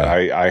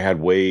 I had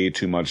way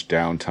too much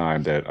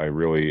downtime that I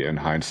really, in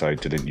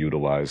hindsight, didn't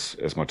utilize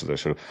as much as I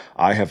should have.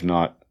 I have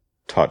not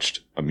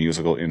touched a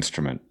musical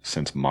instrument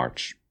since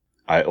March.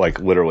 I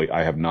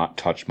have not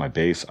touched my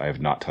bass. I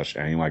have not touched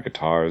any of my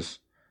guitars.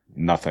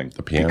 Nothing.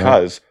 The piano?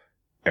 Because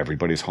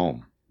everybody's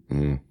home.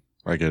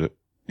 I get it.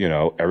 You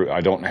know,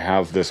 I don't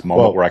have this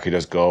moment where I could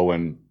just go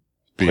and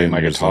play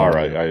my guitar.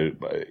 I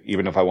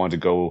even if I wanted to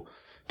go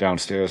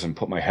downstairs and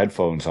put my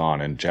headphones on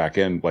and jack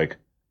in, like,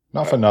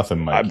 Not for nothing,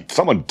 Mike.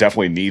 someone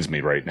definitely needs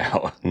me right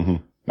now. Mm-hmm.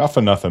 Not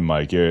for nothing,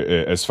 Mike.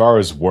 As far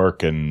as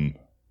work and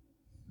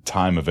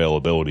time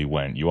availability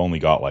went, you only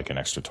got like an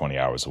extra 20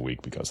 hours a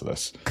week because of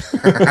this.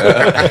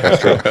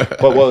 That's true.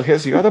 But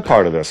here's the other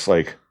part of this.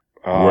 Like,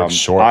 Work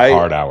short,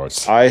 hard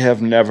hours. I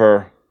have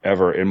never,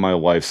 ever in my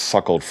life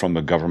suckled from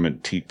the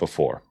government teat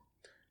before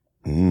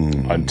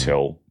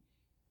until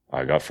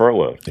I got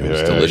furloughed. It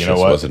was Yeah, delicious, you know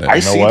what? wasn't it? I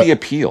You know see what? the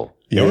appeal.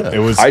 Yeah. It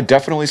was. I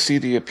definitely see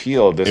the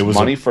appeal. This It was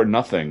money for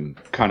nothing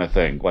kind of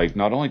thing. Like,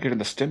 not only getting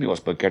the stimulus,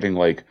 but getting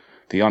like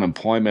the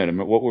unemployment. I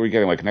mean, what were we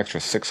getting? Like an extra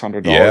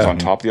 $600 Yeah. on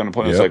top of the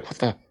unemployment. Yep. It's like,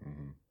 what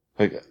the?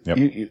 Like,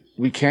 Yep.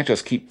 we can't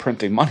just keep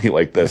printing money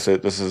like this.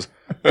 This is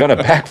gonna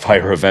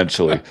backfire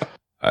eventually.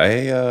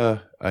 I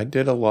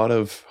did a lot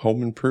of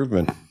home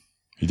improvement,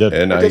 He did.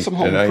 and I did some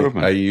home and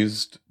improvement. I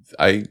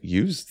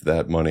used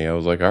that money. I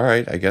was like, all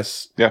right, I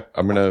guess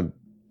I'm gonna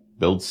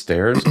build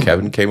stairs.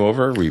 Kevin came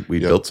over. We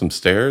built some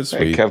stairs.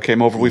 Hey, Kev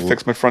came over. We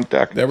fixed my front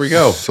deck. There we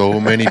go. So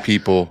many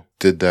people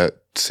did that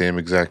same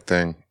exact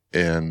thing.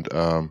 And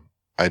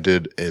I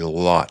did a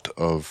lot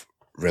of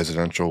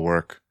residential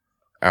work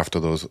after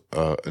those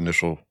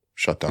initial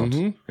shutdowns.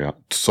 Mhm. Yeah.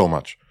 So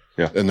much.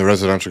 Yeah. And the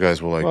residential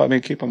guys were like, Well, I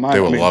mean, keep in mind, they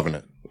were loving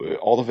it.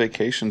 all the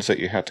vacations that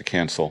you had to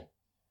cancel.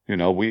 You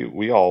know, we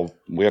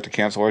had to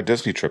cancel our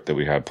Disney trip that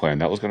we had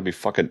planned. That was going to be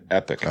fucking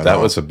epic. I That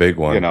know. was a big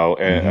one. You know,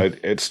 and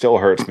it still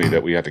hurts me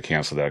that we had to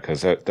cancel that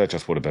because that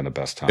just would have been the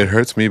best time. It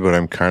hurts me, but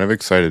I'm kind of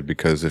excited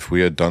because if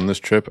we had done this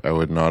trip, I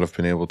would not have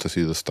been able to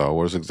see the Star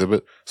Wars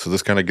exhibit. So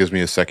this kind of gives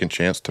me a second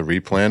chance to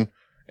replan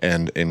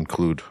and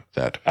include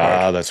that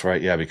part. That's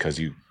right. Yeah,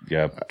 because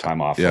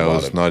time off. Yeah, I allowed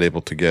was it. not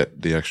able to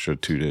get the extra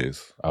 2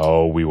 days.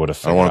 Oh, we would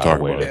have. I don't wanna talk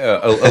about it. Yeah,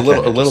 a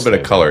little bit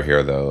of color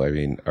here, though. I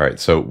mean, all right.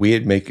 So we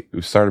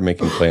started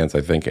making plans,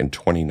 I think, in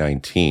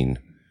 2019,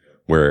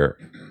 where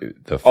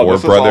the four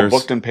this brothers, is all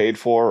booked and paid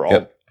for.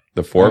 Yep.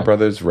 The four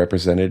brothers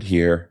represented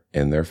here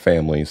and their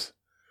families.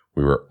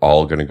 We were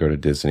all going to go to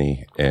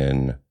Disney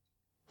in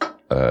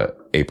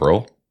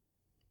April.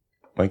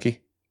 Mikey,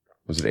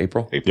 was it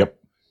April? Yep.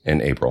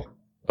 In April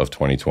of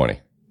 2020.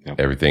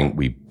 Yep.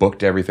 We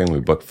booked everything. We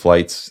booked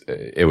flights.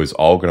 It was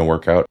all going to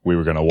work out. We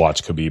were going to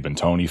watch Khabib and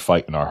Tony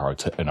fight in our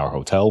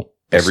hotel.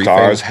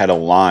 Stars had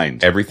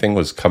aligned. Everything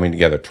was coming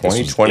together.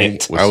 2020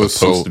 it. was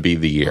supposed to be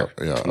the year.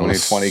 Yeah, I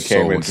was 2020 so came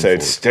and looking said,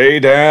 forward. "Stay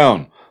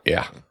down."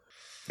 Yeah.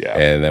 Yeah.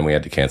 And then we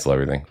had to cancel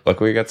everything.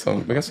 Luckily, we got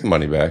some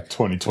money back.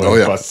 2020 Oh,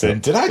 yeah. busts in.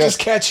 Did I just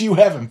catch you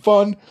having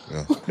fun?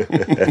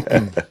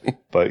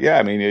 But yeah,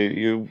 I mean,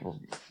 you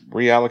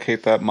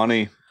reallocate that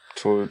money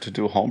to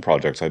do home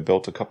projects. I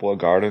built a couple of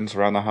gardens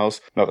around the house.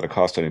 Not that it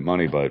cost any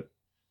money, but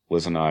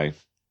Liz and I,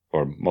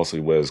 or mostly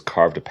Liz,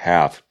 carved a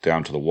path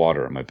down to the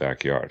water in my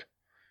backyard.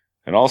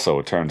 And also,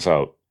 it turns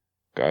out,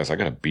 guys, I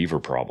got a beaver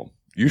problem.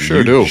 You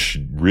sure do.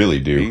 Really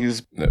do.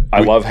 These,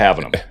 I love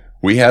having them.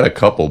 We had a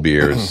couple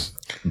beers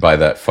by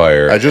that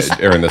fire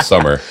during the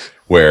summer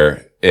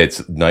where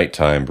it's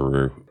nighttime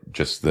brew,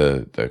 just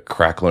the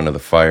crackling of the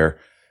fire.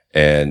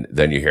 And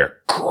then you hear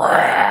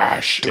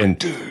crash.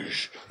 And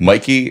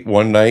Mikey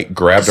one night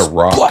grabbed a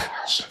rock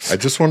I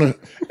just want to.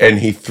 and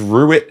he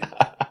threw it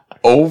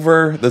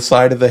over the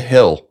side of the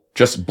hill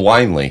just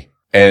blindly.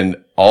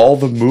 And all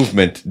the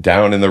movement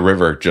down in the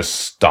river just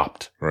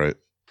stopped. Right.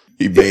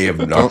 He may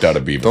have knocked out a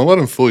beaver. Don't let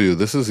him fool you.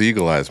 This is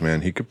Eagle Eyes,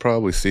 man. He could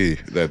probably see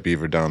that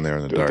beaver down there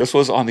in the dark. This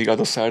was on the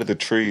other side of the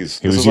trees.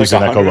 He This was is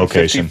using 150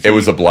 echolocation. feet It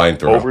was a blind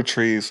throw. over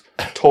trees,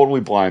 totally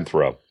blind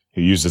throw.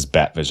 He used his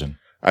bat vision.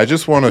 I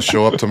just want to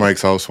show up to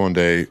Mike's house one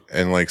day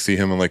and like see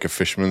him in like a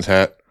fisherman's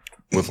hat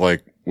with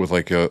like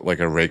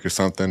a rake or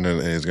something,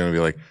 and he's gonna be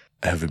like,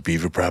 "I have a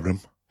beaver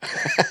problem.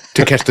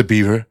 To catch the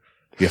beaver,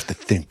 you have to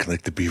think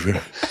like the beaver."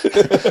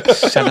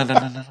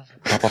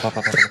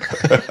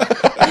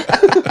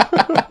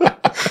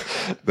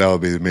 That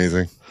would be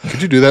amazing.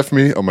 Could you do that for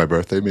me on my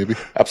birthday, maybe?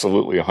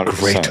 Absolutely, 100%.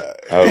 Great.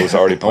 I was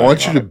already I planning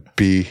want you on to it.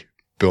 be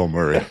Bill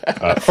Murray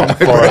on my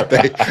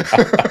birthday.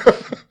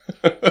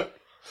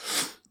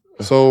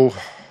 So,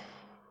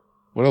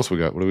 what else we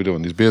got? What are we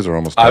doing? These beers are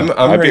almost done.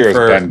 I'm My ready beer has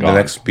for been the gone.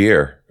 next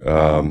beer.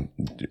 Do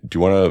you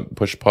want to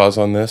push pause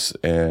on this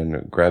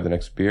and grab the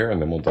next beer,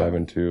 and then we'll dive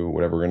into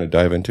whatever we're going to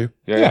dive into?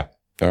 Yeah.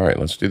 All right,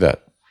 let's do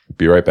that.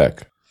 Be right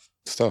back.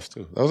 Stuff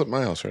too. That was at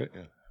my house, right?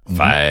 Yeah.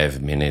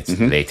 5 minutes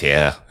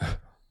later.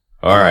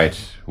 All right,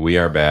 we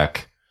are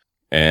back,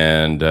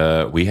 and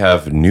we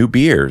have new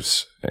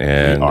beers.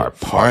 And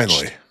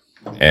Finally.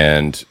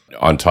 And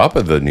on top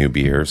of the new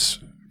beers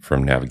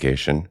from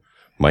Navigation,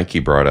 Mikey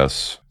brought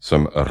us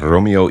some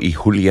Romeo y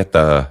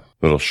Julieta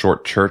little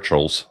short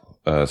Churchills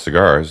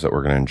cigars that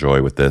we're going to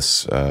enjoy with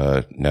this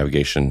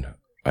Navigation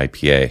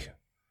IPA.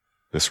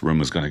 This room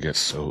is going to get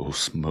so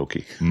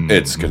smoky.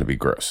 It's going to be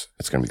gross.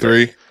 It's going to be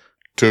gross.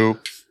 3, 2,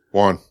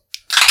 1.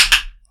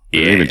 We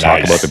didn't even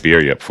talk about the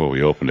beer yet before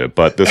we opened it,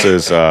 but this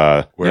is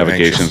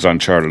Navigation's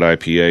Uncharted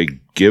IPA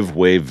Give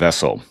Way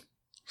Vessel,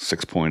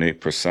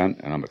 6.8%,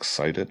 and I'm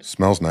excited.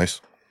 Smells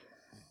nice.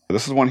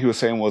 This is one he was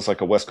saying was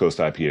like a West Coast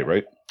IPA,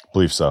 right?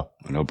 Believe so.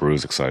 I know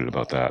Brew's excited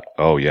about that.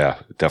 Oh, yeah,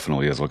 it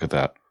definitely is. Look at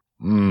that.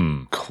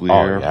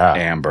 Clear Oh, yeah.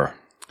 amber.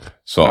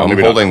 So No, I'm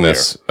maybe not holding clear.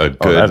 this a Oh,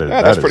 good.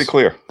 That's pretty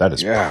clear. That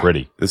is Yeah.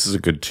 pretty. This is a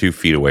good 2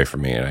 feet away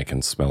from me, and I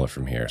can smell it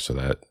from here.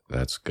 So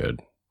that's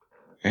good.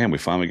 And we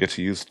finally get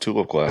to use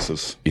tulip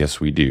glasses.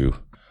 Yes, we do.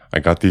 I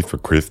got these for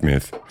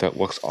Christmas. That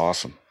looks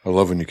awesome. I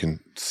love when you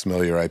can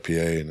smell your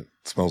IPA and it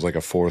smells like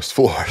a forest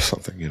floor or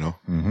something, you know?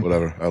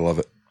 Whatever. I love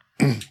it.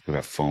 Look at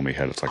that foamy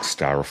head. It's like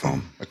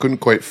styrofoam. I couldn't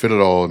quite fit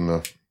it all in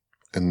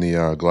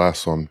the glass,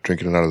 so I'm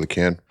drinking it out of the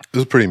can.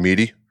 This is pretty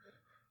meaty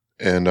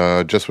and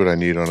just what I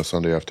need on a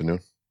Sunday afternoon.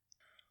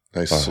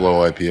 Nice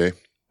slow IPA.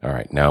 All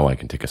right, now I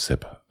can take a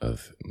sip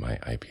of my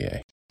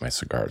IPA. My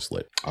cigar's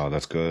lit. Oh,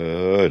 that's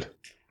good.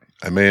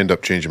 I may end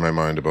up changing my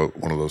mind about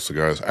one of those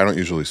cigars. I don't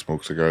usually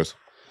smoke cigars,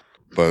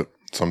 but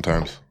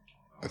sometimes.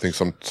 I think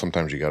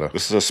sometimes you gotta.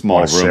 This is a small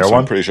room, Wanna share so one?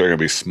 I'm pretty sure you're going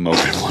to be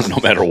smoking one no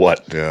matter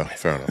what. Yeah,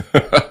 fair enough.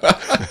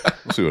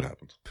 We'll see what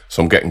happens.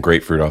 So I'm getting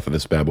grapefruit off of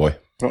this bad boy. I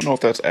don't know if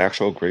that's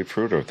actual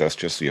grapefruit or if that's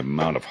just the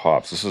amount of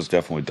hops. This is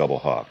definitely double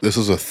hop. This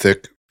is a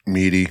thick,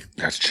 meaty,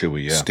 That's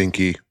chewy, yeah.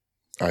 stinky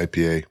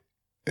IPA,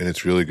 and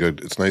it's really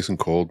good. It's nice and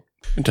cold.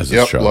 It does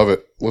Yep, its job. love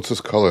it. What's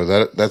this color?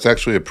 That's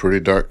actually a pretty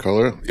dark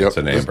color. Yep, It's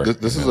an amber.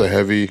 This is a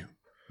heavy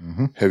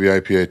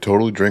IPA,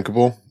 totally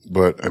drinkable.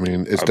 But I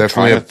mean, it's I'm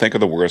definitely. trying to think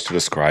of the words to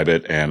describe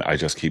it, and I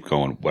just keep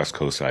going West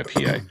Coast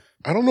IPA.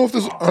 I don't know if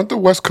this aren't the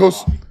West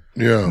Coast.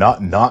 Yeah,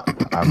 I'm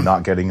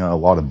not getting a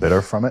lot of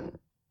bitter from it.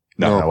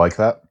 No. I like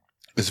that.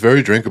 it's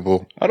very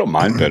drinkable. I don't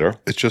mind bitter.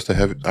 It's just a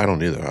heavy. I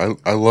don't either.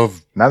 I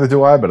love Neither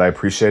do I, but I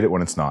appreciate it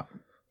when it's not.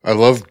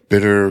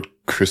 bitter,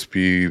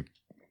 crispy,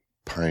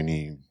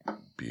 piney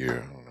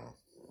beer. I don't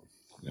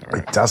know.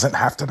 It doesn't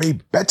have to be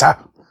bitter.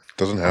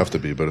 Doesn't have to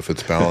be, but if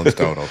it's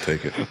balanced out, I'll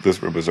take it.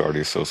 This room is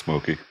already so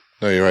smoky.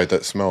 No, you're right.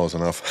 That smell is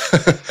enough.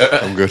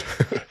 I'm good.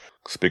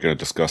 Speaking of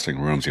disgusting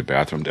rooms, your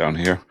bathroom down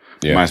here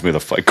Yeah. reminds me of the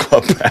Fight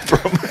Club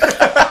bathroom.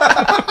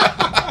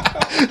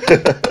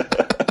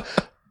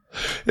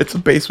 It's a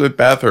basement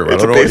bathroom.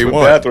 It's I a don't know what you basement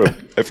want.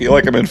 bathroom. I feel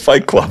like I'm in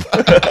Fight Club.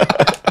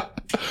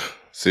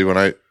 See, when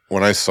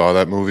I saw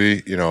that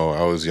movie, you know,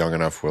 I was young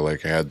enough where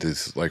like I had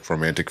these like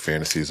romantic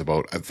fantasies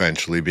about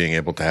eventually being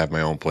able to have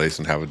my own place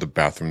and have the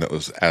bathroom that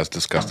was as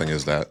disgusting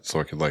as that, so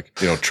I could like,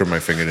 you know, trim my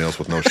fingernails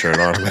with no shirt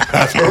on in the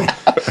bathroom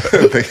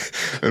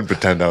and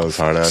pretend I was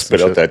hard ass.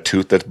 Spit out that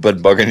tooth that's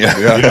been bugging you.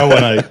 Yeah. You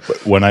know,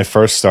 when I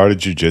first started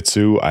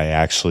jujitsu, I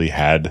actually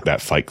had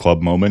that Fight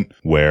Club moment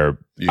where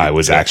I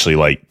was actually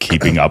like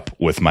keeping up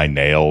with my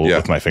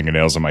with my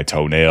fingernails and my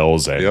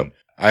toenails, and Yep.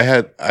 I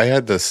had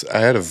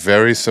a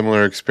very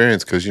similar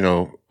experience because, you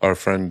know, our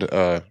friend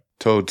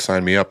Toad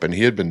signed me up and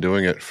he had been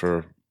doing it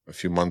for a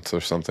few months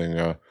or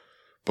something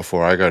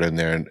before I got in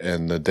there.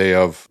 And the day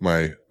of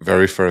my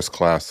very first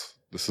class,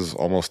 this is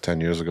almost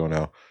 10 years ago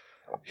now,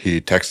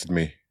 he texted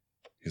me.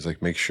 He's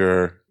like, make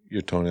sure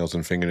your toenails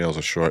and fingernails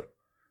are short.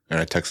 And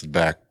I texted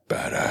back,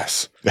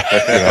 badass. You know?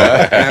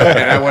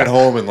 and I went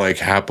home and like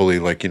happily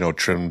like, you know,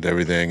 trimmed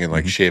everything and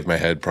like shaved my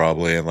head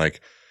probably and like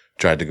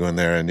tried to go in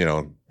there and, you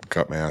know,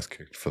 got my ass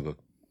kicked for the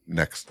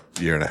next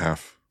year and a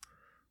half.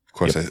 Of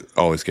course, I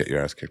always get your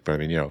ass kicked, but I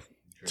mean, you know.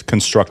 it's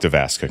constructive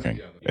ass kicking.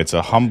 It's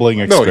a humbling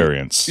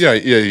experience. Yeah.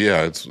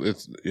 It's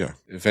yeah.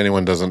 If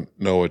anyone doesn't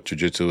know what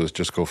jiu-jitsu is,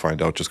 just go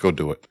find out. Just go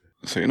do it.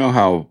 So you know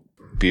how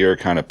beer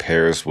kind of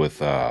pairs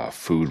with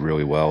food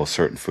really well,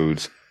 certain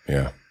foods.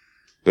 Yeah.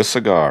 This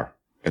cigar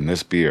and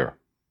this beer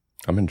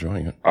I'm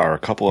enjoying it. are a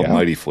couple of Yeah.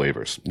 mighty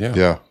flavors, Yeah.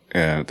 Yeah.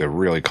 and they're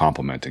really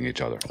complementing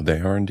each other. They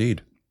are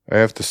indeed. I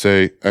have to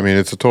say, I mean,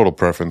 it's a total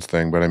preference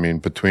thing, but I mean,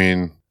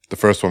 between the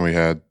first one we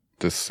had,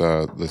 this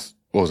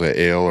what was it,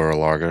 ale or a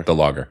lager, The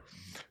lager.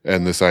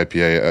 and this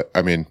IPA,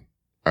 I mean,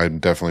 I'm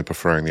definitely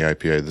preferring the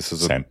IPA. This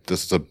is Same.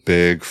 a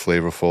big,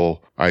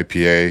 flavorful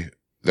IPA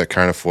that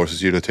kind of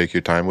forces you to take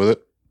your time with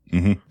it.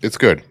 Mhm. It's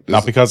good.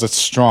 Not because it's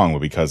strong, but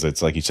because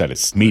it's, like you said,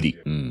 it's meaty.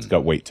 It's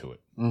got weight to it.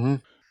 Mm-hmm.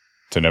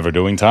 To never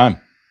doing time.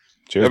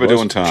 Cheers, Never boys.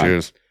 doing time.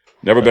 Cheers.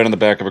 Never been in the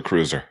back of a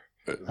cruiser.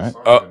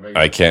 Oh,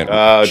 I can't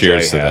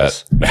cheers Jay to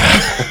has.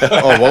 that.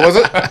 Oh, what was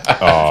it?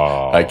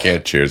 Oh, I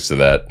can't cheers to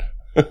that.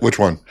 Which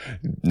one?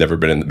 Never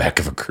been in the back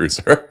of a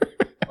cruiser.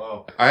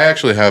 I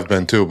actually have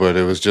been too, but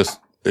it was just,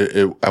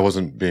 I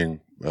wasn't being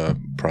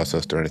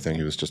processed or anything.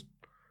 He was just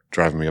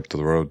driving me up to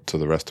the road to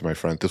the rest of my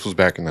friends. This was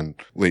back in the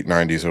late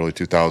 90s, early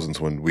 2000s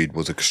when weed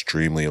was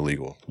extremely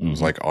illegal. It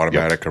was like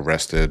automatic,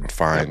 arrested,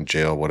 fine,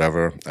 jail,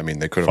 whatever. I mean,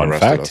 they could have fun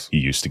arrested fact, us. you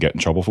used to get in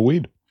trouble for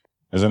weed.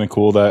 Isn't it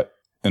cool that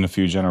in a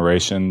few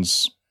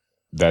generations,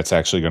 that's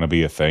actually going to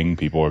be a thing?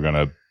 People are going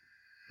to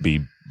be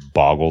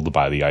boggled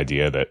by the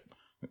idea that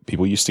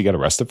people used to get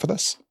arrested for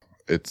this.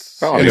 It's,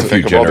 Well, I In mean, a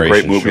think few of all the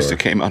great generations, movies sure. that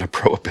came out of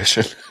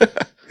Prohibition.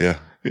 yeah.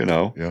 You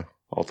know, Yeah.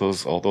 all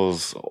those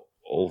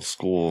old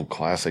school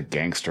classic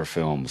gangster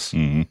films.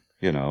 Mm-hmm.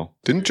 You know,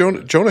 Didn't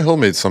Jonah Hill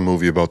made some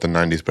movie about the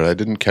 90s, but I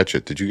didn't catch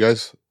it. Did you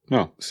guys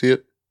no, see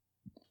it?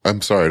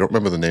 I'm sorry, I don't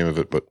remember the name of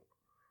it, but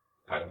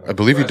I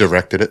believe he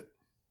directed it.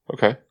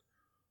 okay,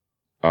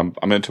 I'm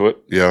into it.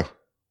 Yeah.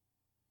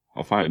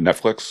 I'll find it.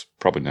 Netflix,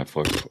 probably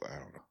Netflix. I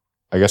don't know.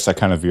 I guess that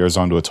kind of veers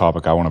onto a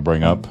topic I want to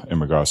bring up in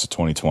regards to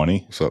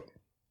 2020, What's up?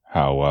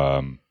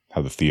 how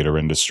the theater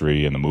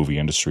industry and the movie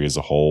industry as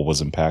a whole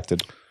was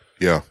impacted.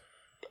 Yeah.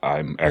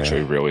 I'm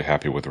actually really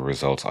happy with the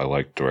results. I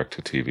like direct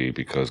to TV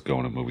because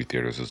going to movie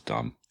theaters is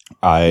dumb.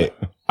 I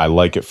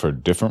like it for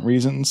different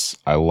reasons.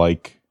 I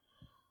like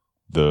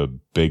the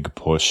big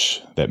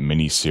push that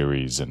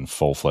miniseries and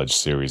full-fledged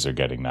series are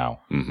getting now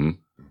Mm-hmm.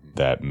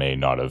 that may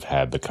not have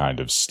had the kind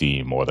of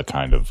steam or the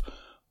kind of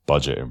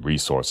budget and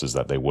resources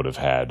that they would have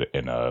had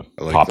in a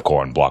I like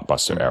popcorn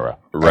blockbuster era.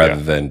 Rather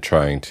than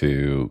trying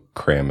to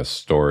cram a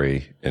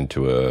story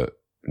into a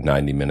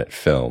 90-minute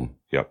film.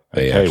 Yep.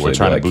 They Hey, actually we're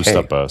trying be to boost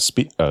like,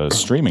 up a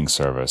streaming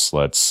service.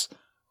 Let's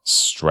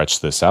stretch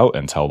this out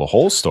and tell the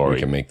whole we story.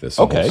 can make this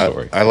a Okay. whole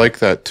story. I like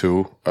that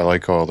too. I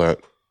like all that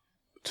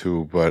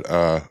too, but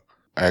I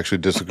actually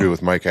disagree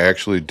with Mike. I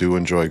actually do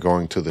enjoy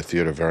going to the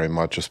theater very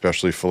much,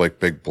 especially for like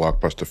big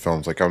blockbuster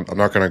films. Like I'm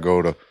not going to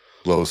go to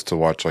Lowe's to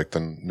watch like the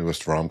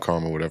newest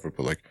rom-com or whatever,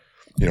 but like,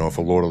 you know, if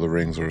a Lord of the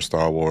Rings or a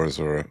Star Wars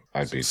or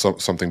I'd be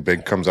something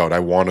big comes out, I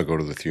want to go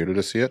to the theater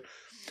to see it.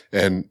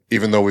 And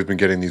even though we've been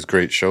getting these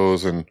great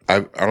shows, and I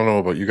don't know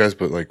about you guys,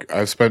 but like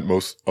I've spent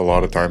a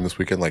lot of time this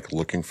weekend like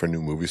looking for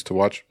new movies to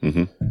watch,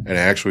 Mhm. and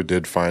I actually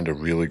did find a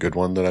really good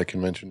one that I can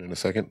mention in a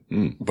second.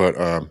 Mm. But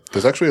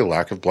there's actually a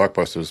lack of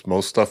blockbusters.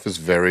 Most stuff is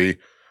very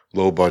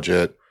low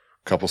budget,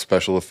 couple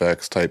special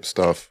effects type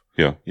stuff.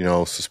 Yeah. You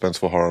know,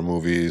 suspenseful horror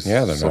movies.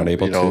 Yeah, they're not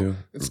able to.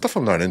 It's stuff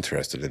I'm not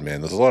interested in, man.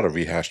 There's a lot of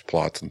rehashed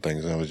plots and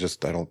things, and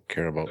I don't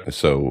care about.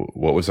 So,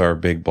 what was our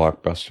big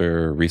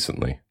blockbuster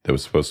recently that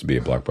was supposed to be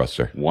a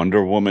blockbuster?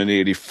 Wonder Woman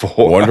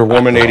 84. Wonder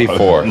Woman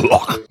 84.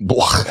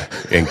 Blah.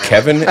 And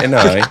Kevin and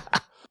I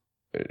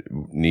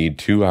need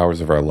 2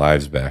 hours of our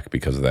lives back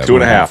because of that.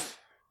 2.5.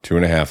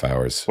 2.5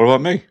 hours. What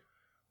about me?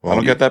 Well, I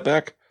don't get that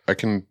back. I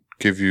can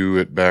give you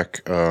it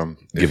back Give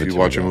if it you to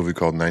watch me, a though. movie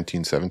called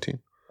 1917.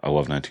 I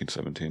love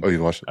 1917. Oh,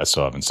 you watched it? I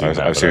still haven't seen I've,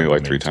 that. I've but seen I've it like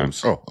been 3 meaning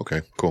times. Oh,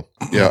 okay, cool.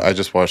 Yeah, I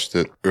just watched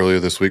it earlier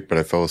this week, but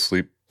I fell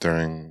asleep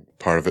during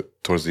part of it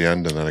towards the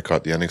end, and then I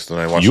caught the ending. So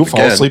then I to. watched You it fall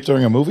again. asleep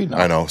during a movie? No.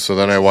 I know. So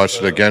then I watched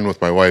it again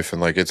with my wife,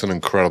 and like it's an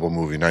incredible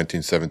movie,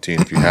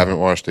 1917. If you haven't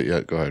watched it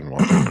yet, go ahead and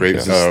watch it. Great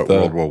Is this the-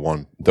 World War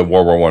One. The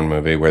World War I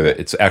movie where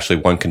it's actually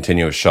one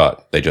continuous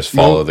shot. They just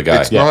follow the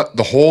guy. It's not.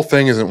 The whole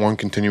thing isn't one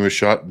continuous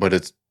shot, but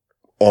it's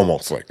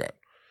almost like that.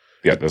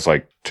 Yeah, there's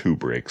like 2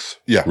 breaks.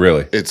 Yeah,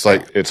 Really? it's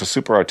like It's a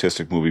super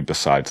artistic movie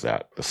besides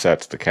that. The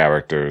sets, the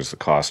characters, the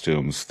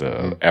costumes,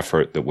 the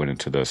effort that went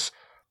into this.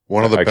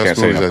 one of the I best can't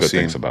say movies enough I've good seen.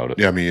 things about it.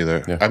 Yeah, me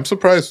either. Yeah. I'm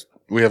surprised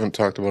we haven't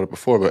talked about it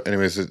before, but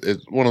anyways,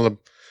 it's one of the.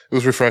 It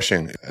was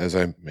refreshing. As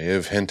I may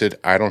have hinted,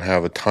 I don't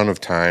have a ton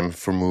of time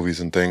for movies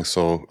and things,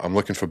 so I'm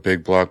looking for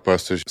big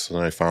blockbusters. So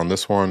then I found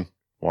this one,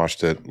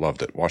 watched it,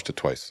 loved it, watched it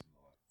twice.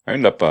 I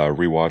ended up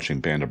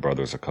rewatching Band of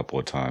Brothers a couple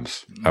of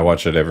times I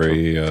watch it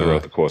every.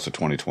 throughout the course of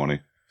 2020.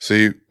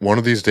 See, one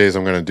of these days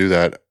I'm going to do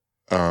that.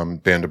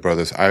 Band of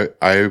Brothers.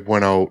 I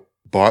went out,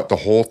 bought the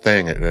whole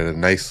thing at a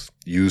nice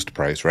used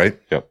price, right?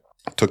 Yep.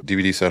 Took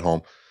DVD set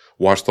home,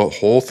 watched the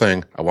whole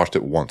thing. I watched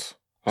it once.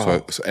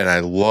 Oh. And I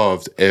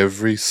loved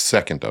every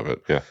second of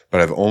it. Yeah.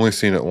 But I've only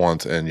seen it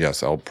once, and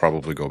yes, I'll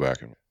probably go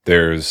back and.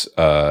 There's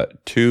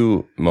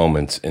 2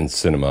 moments in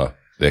cinema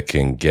that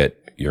can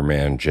get your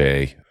man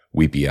Jay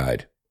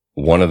weepy-eyed.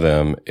 One of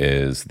them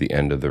is the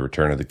end of The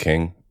Return of the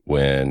King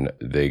when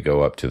they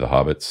go up to the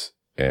hobbits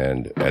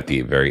and at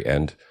the very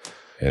end,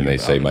 and they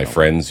say, "My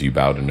friends, you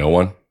bow to no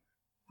one."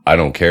 I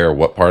don't care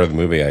what part of the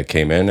movie I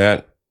came in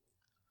at.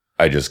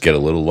 I just get a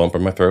little lump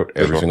in my throat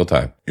every single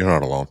time. You're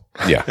not alone.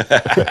 Yeah.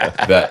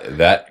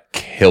 that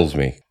kills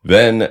me.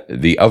 Then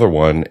the other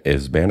one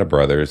is Band of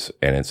Brothers,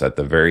 and it's at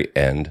the very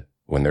end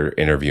when they're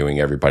interviewing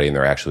everybody and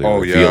they're actually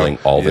revealing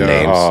all the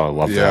names. Oh, I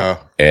love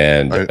that.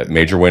 And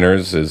Major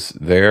Winters is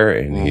there,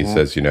 and he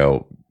says,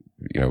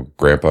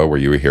 Grandpa, were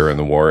you a hero in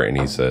the war?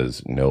 And he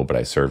says, no, but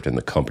I served in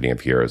the company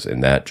of heroes.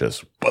 And that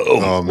just,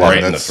 boom,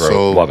 right in the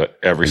throat. Love it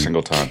every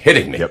single time.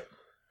 Hitting me. Yep.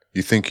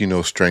 You think you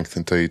know strength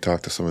until you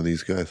talk to some of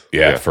these guys.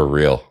 Yeah, for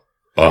real.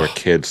 They were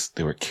kids.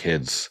 They were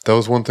kids. That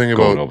was one thing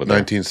Going about over there.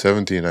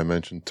 1917 I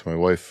mentioned to my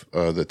wife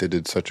that they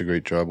did such a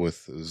great job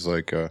with. It was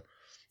like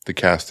the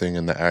casting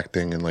and the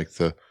acting and like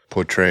the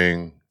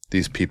portraying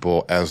these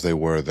people as they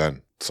were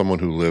then. Someone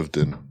who lived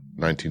in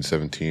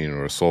 1917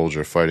 or a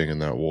soldier fighting in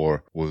that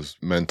war was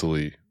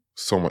mentally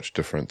so much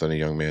different than a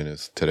young man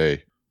is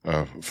today,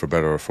 for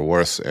better or for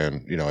worse.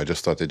 And, I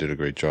just thought they did a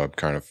great job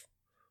kind of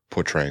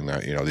portraying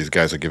that. These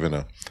guys are given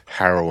a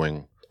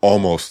harrowing,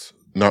 almost,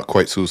 not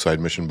quite suicide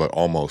mission, but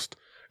almost,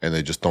 and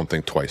they just don't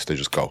think twice. They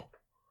just go.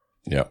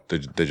 Yeah.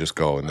 They just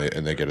go and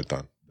they get it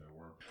done.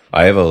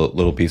 I have a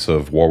little piece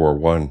of World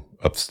War I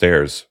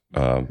upstairs.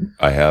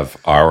 I have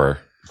our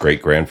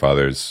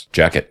great-grandfather's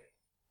jacket.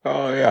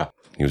 Oh, yeah.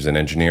 He was an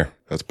engineer.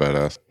 That's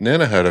badass.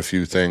 Nana had a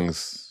few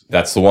things.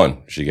 That's the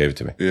one. She gave it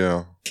to me.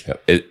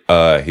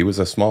 Yeah. He was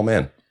a small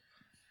man.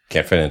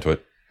 Can't fit into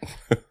it.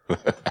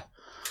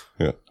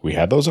 We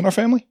had those in our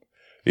family?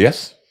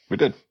 Yes. We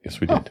did. Yes,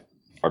 we did.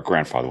 Our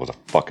grandfather was a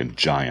fucking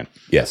giant.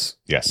 Yes.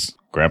 Yes.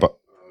 Grandpa?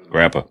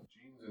 Grandpa.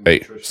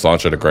 Hey,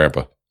 Sancha to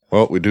Grandpa.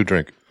 Well, we do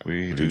drink.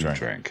 We do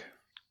drink.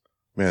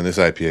 Man, this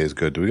IPA is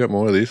good. Do we got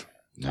more of these?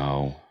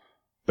 No.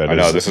 That I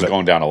know, this is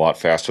going down a lot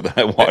faster than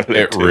I wanted it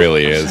It to.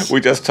 really is. We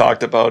just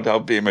talked about how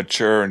being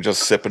mature and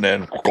just sipping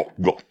in.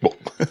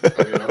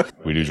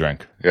 We do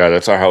drink. Yeah,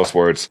 that's our house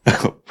words.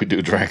 We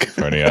do drink.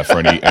 For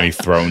any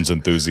Thrones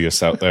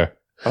enthusiasts out there.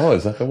 Oh,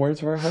 is that the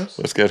words of our house?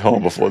 Let's get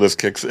home before this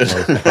kicks in.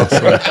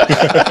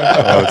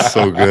 Oh, it's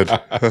so good.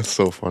 That's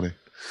so funny.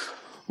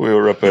 We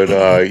were up at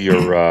tell the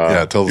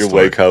your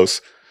story. lake house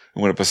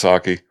in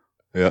Winnipesaukee.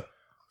 Yeah.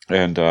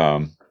 And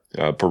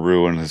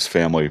Peru and his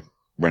family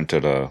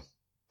rented a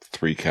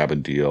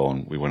 3-cabin deal,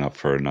 and we went up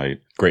for a night.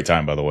 Great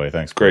time, by the way.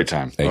 Thanks. Great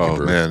time. Thank you, Oh,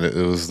 Brew. man, it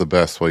was the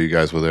best while you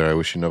guys were there. I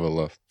wish you never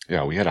left.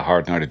 Yeah, we had a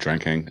hard night of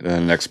drinking. And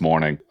then the next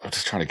morning, I was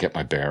just trying to get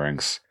my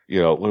bearings. A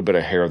little bit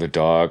of hair of the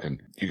dog,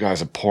 and you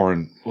guys are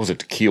pouring, what was it,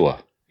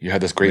 tequila? You had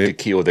this great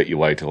tequila that you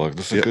liked. You're like,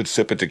 this is a good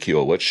sip of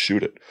tequila. Let's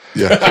shoot it.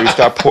 Yeah. So we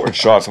start pouring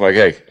shots. I'm like,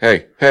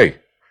 hey.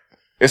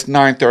 It's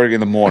 9:30 in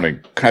the morning.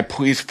 Can I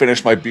please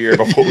finish my beer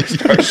before we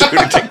start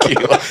shooting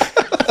tequila?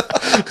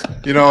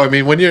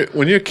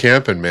 When you're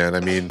camping,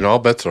 man, all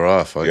bets are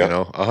off.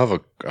 Yeah. I'll have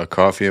a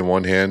coffee in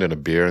one hand and a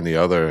beer in the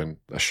other and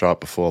a shot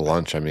before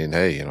lunch. I'm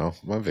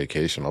on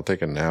vacation. I'll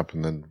take a nap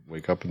and then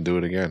wake up and do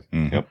it again.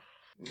 Mm-hmm. Yep.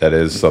 That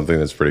is something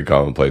that's pretty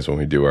commonplace when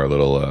we do our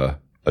little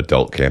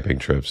adult camping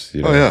trips.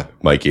 Oh, yeah.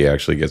 Mikey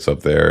actually gets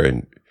up there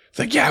and it's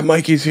like, yeah,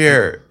 Mikey's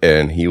here.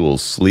 And he will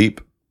sleep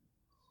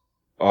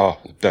Oh,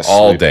 that's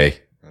all sleep. day.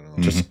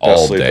 Just Mm-hmm. all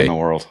best sleep day. in the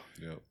world.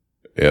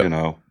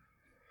 Yeah.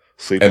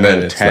 Sleeping And then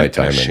in a it's tent in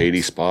nighttime a and-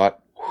 shady spot.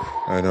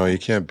 I know, you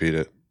can't beat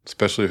it,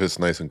 especially if it's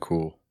nice and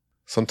cool.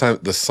 Sometimes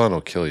the sun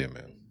will kill you,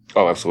 man.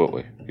 Oh,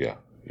 absolutely. Yeah.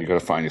 You got to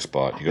find your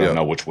spot. You got to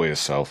know which way is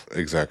south.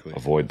 Exactly.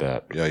 Avoid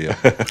that. Yeah.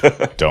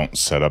 Don't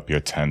set up your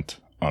tent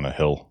on a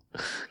hill.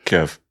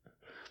 Kev,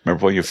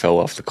 remember when you fell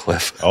off the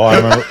cliff? Oh, I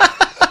remember.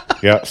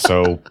 Yeah,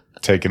 so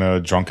taking a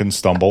drunken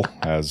stumble,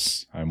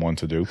 as I'm one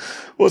to do. It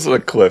wasn't a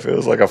cliff. It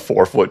was like a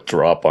 4-foot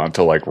drop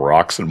onto like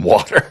rocks and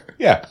water.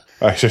 Yeah.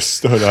 I just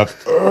stood up.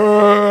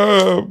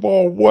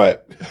 All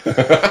wet.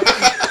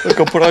 Like,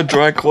 go put on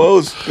dry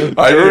clothes. They're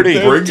I didn't dirty.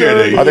 bring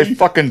any. Are they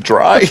fucking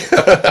dry?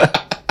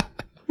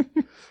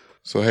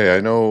 So, hey,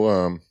 I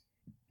know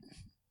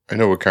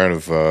we're kind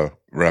of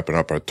wrapping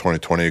up our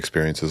 2020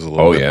 experiences a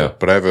little Oh, bit. yeah.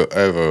 But I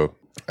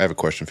have a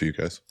question for you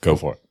guys. Go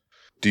for it.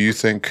 Do you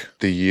think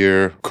the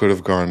year could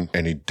have gone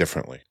any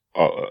differently?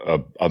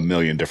 A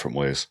million different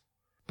ways.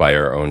 By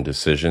our own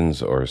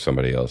decisions or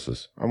somebody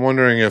else's? I'm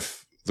wondering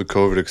if the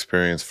COVID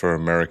experience for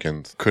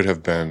Americans could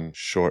have been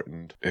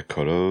shortened. It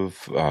could have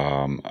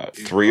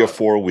 3 or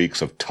 4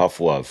 weeks of tough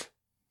love.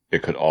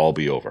 It could all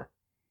be over.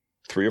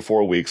 3 or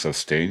 4 weeks of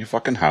stay in your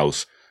fucking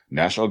house.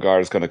 National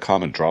Guard is going to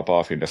come and drop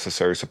off your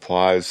necessary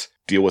supplies.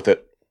 Deal with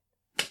it.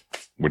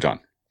 We're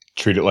done.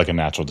 Treat it like a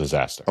natural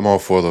disaster. I'm all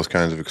for those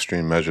kinds of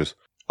extreme measures.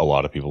 A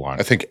lot of people I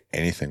aren't. think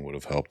anything would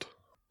have helped.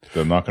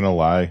 I'm not going to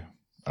lie.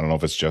 I don't know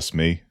if it's just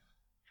me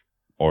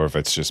or if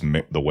it's just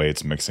the way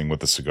it's mixing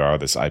with the cigar.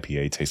 This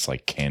IPA tastes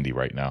like candy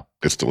right now.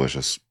 It's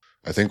delicious.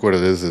 I think what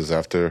it is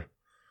after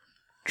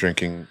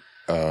drinking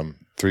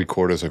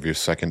 3/4 of your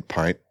second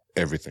pint,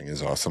 everything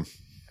is awesome.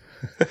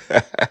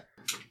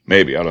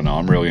 Maybe. I don't know.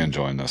 I'm really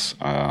enjoying this.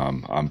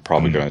 I'm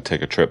probably going to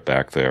take a trip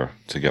back there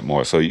to get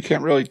more. So you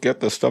can't really get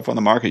this stuff on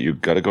the market. You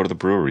got to go to the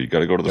brewery. You got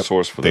to go to the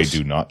source for They this.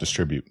 do not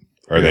distribute.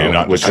 Or they do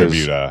not which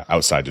distribute is-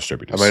 outside I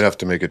distributors. might have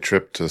to make a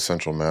trip to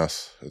Central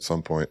Mass at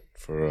some point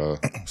for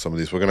some of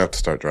these. We're gonna have to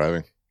start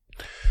driving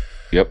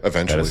Yep. That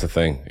eventually. is the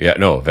thing. Yeah,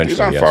 no,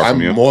 eventually. aren't Yes. far I'm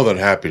from you. more than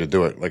happy to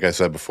do it. Like I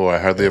said before, I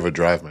hardly ever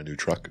drive my new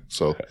truck,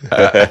 so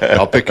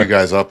I'll pick you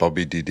guys up. I'll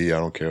be DD. I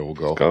don't care. We'll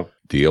go. Go.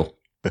 Deal.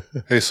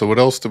 Hey, so what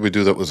else did we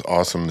do that was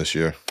awesome this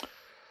year?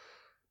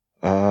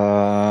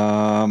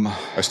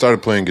 I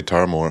started playing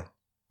guitar more.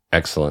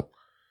 Excellent.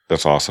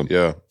 That's awesome.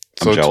 Yeah,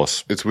 I'm it's-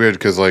 jealous. It's weird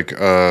because like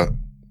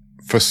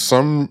for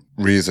some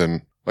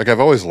reason, like I've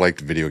always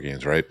liked video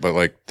games, right? But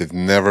like they've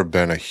never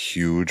been a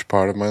huge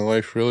part of my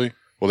life, really.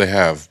 Well, they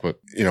have, but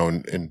you know,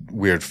 in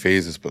weird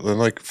phases. But then,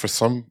 like for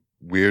some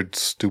weird,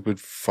 stupid,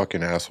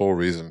 fucking asshole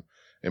reason,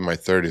 in my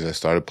 30s, I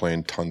started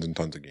playing tons and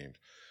tons of games.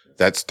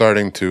 That's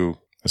starting to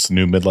It's the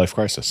new midlife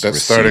crisis.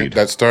 Recede.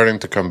 that's starting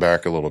to come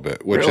back a little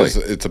bit, which Really? is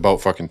it's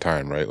about fucking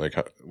time, right? Like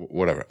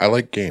whatever. I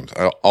like games.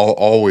 I'll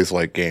always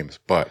like games,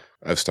 but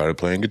I've started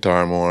playing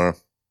guitar more.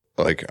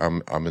 Like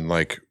I'm in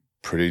like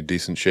pretty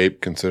decent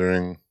shape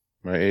considering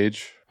my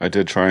age. I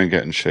did try and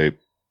get in shape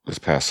this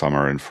past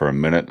summer, and for a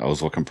minute, I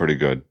was looking pretty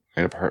good. I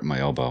ended up hurting my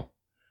elbow.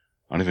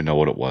 I don't even know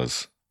what it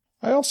was.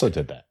 I also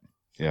did that.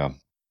 Yeah.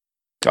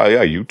 Oh,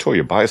 yeah, you tore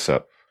your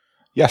bicep.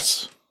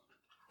 Yes.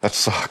 That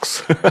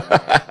sucks.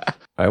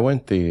 I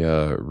went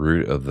the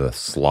route of the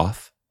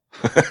sloth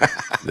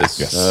this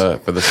Yes.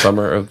 for the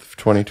summer of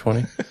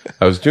 2020.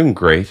 I was doing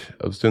great.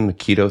 I was doing the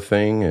keto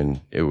thing,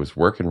 and it was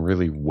working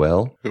really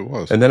well. It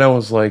was. And then I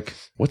was like,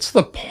 "What's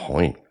the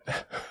point?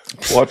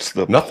 What's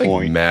the Nothing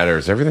point?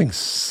 matters. Everything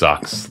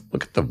sucks.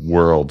 Look at the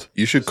world,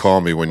 You should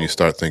call me when you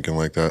start thinking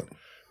like that.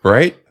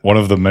 right?" One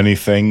of the many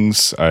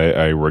things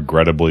I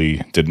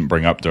regrettably didn't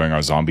bring up during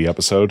our zombie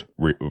episode,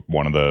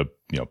 one of the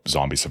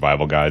zombie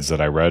survival guides that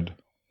I read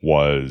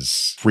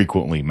was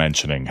frequently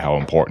mentioning how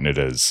important it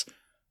is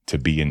to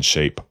be in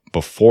shape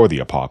before the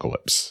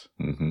apocalypse.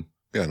 Mm-hmm.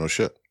 Yeah, no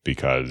shit.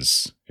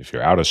 Because if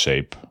you're out of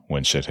shape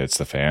when shit hits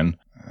the fan,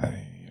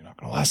 you're not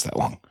going to last that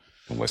long.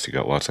 Unless you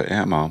got lots of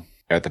ammo.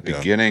 At the Yeah.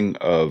 beginning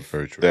of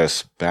Very true.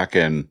 this, back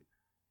in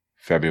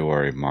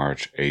February,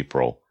 March,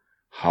 April,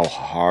 how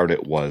hard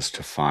it was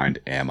to find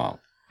ammo.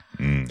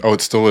 Mm. Oh,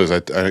 it still is. I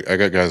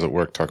got guys at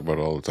work talk about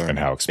it all the time. And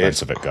how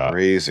expensive It's it got.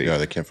 crazy. Yeah,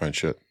 they can't find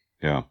shit.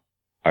 Yeah.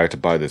 I had to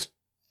buy this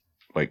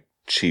like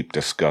cheap,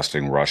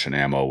 disgusting Russian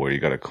ammo where you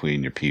got to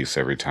clean your piece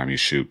every time you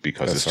shoot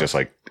because That it's sucks. just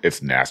like,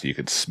 it's nasty. You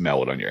can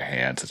smell it on your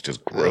hands. It's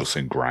just gross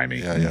and grimy.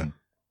 Yeah, yeah.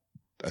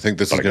 I think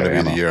this But is I going to got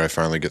be the ammo. year I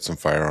finally get some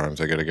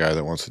firearms. I got a guy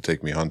that wants to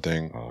take me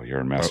hunting. Oh,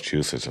 you're in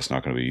Massachusetts. It's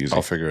not going to be easy.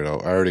 I'll figure it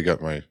out. I already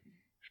got my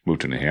Move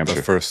to New the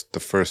Hampshire. first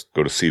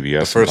Go to CVS.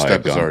 the first and buy a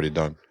step is gun. already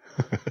done.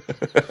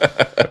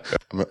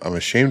 I'm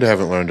ashamed I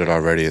haven't learned it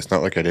already. It's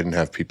not like I didn't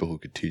have people who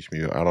could teach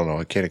me. I don't know.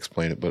 I can't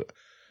explain it, but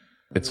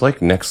It's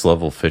like next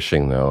level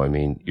fishing, though. I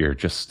mean, you're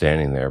just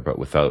standing there, but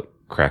without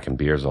cracking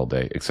beers all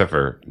day, except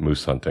for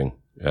moose hunting.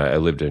 I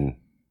lived in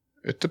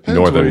it depends.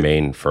 northern what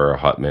Maine for a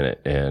hot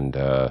minute, and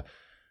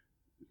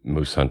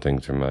moose hunting,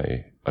 to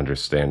my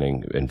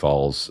understanding,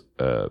 involves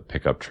a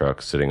pickup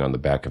truck sitting on the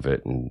back of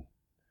it and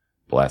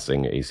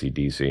blasting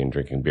AC/DC and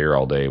drinking beer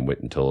all day and wait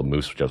until a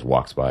moose just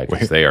walks by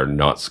because Wait. they are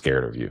not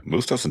scared of you.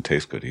 Moose doesn't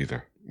taste good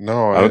either.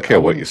 No, I don't care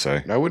what wouldn't- you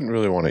say. I wouldn't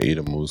really want to eat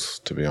a moose,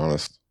 to be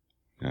honest.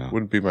 Yeah.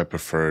 Wouldn't be my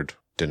preferred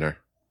dinner.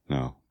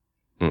 No.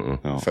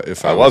 Mm-mm. No.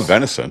 If I I love was-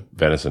 venison.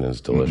 Venison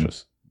is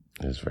delicious.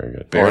 It is very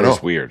good. Bear I know.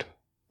 is weird.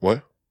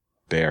 What?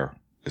 Bear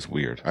is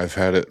weird. I've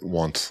had it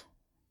once,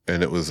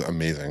 and it was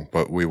amazing.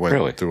 But we went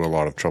Really? through a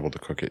lot of trouble to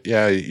cook it.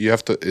 Yeah, you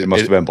have to. It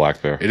must have been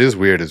black bear. It is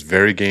weird. It's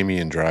very gamey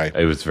and dry.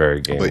 It was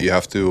very gamey. But you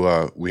have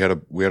to. We had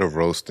a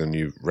roast, and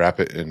you wrap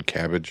it in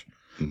cabbage.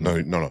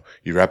 Mhm. No.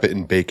 You wrap it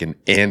in bacon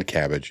and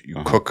cabbage. You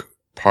Uh-huh. cook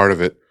part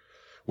of it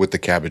with the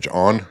cabbage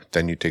on.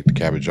 Then you take the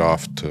cabbage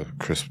off to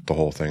crisp the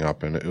whole thing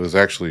up. And it was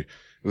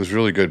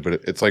really good. But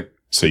it's like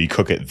So you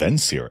cook it, then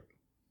sear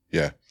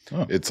it.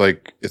 it's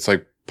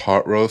like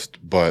pot roast,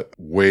 but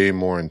way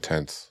more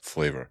intense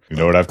flavor. You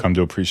know what I've come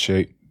to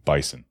appreciate?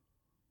 Bison.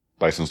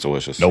 Bison's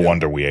delicious. No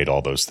wonder we ate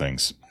all those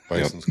things.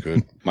 Bison's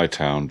good. My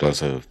town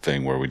does a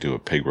thing where we do a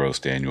pig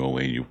roast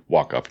annually. You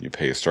walk up and you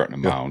pay a certain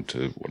amount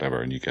to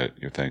whatever, and you get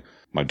your thing.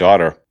 My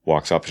daughter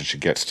walks up and she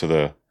gets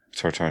to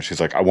it's her turn. She's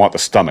like, I want the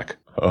stomach.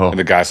 oh, And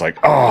the guy's like,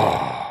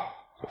 oh,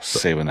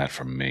 saving that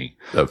for me.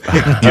 the-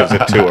 Gives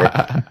it to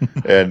her.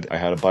 And I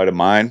had a bite of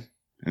mine,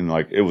 and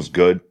like, it was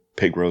good.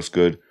 Pig roast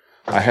good.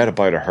 I had a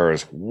bite of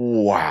hers.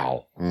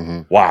 Wow.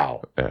 hmm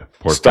Wow. yeah,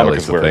 pork Stomach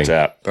belly's is the where thing. it's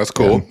at. That's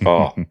cool.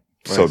 Oh,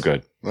 so Nice.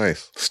 good.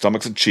 Nice.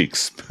 Stomachs and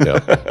cheeks.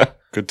 Yeah.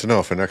 Good to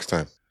know for next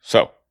time.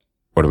 So,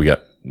 What do we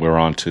got? we're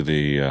on to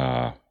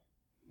the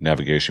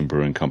Navigation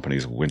Brewing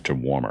Company's Winter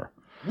Warmer.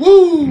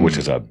 Woo! Which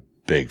is a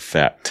big,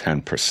 fat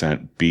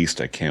 10%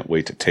 beast. I can't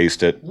wait to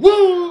taste it.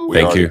 Woo! We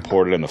Thank already you.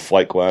 poured it in the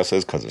flight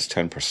glasses because it's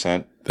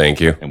 10%, Thank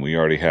you. and we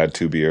already had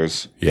 2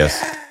 beers.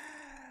 Yes.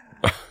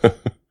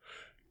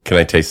 Can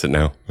I taste it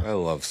now? I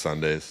love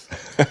Sundays.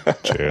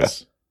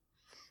 Cheers.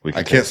 We I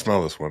can't taste-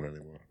 smell this one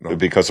anymore. No.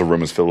 because the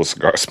room is filled with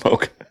cigar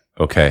smoke.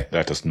 Okay.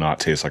 That does not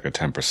taste like a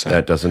 10%.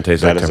 That doesn't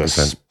taste That like is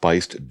a 10%.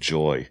 spiced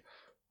joy.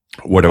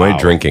 What am I Wow.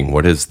 drinking?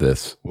 What is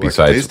this? Well, I can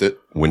Besides taste it.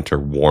 winter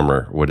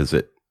warmer, what is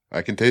it?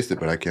 I can taste it,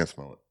 but I can't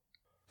smell it.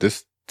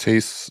 This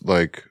tastes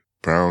like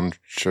brown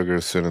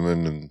sugar,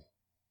 cinnamon, and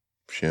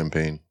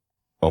champagne.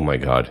 Oh my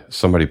God.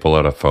 Somebody pull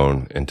out a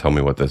phone and tell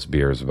me what this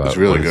beer is about. It's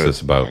really What is good.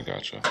 this about? I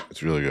gotcha.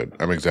 It's really good.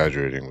 I'm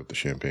exaggerating with the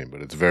champagne,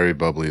 but it's very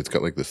bubbly. It's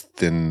got like this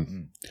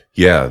thin,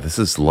 Yeah, this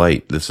is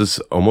light. This is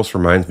almost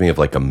reminds me of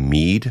like a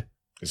mead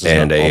This is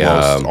and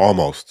not-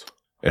 almost.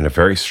 and a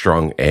very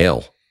strong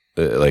ale.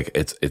 Like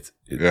it's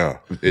Yeah.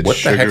 It's What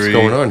the heck's sugary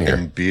going on here?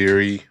 and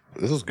beery.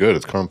 This is good.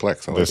 It's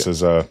complex. I like This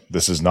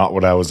it. is not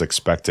what I was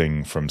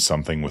expecting from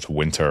something with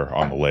winter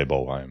on the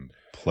label. I'm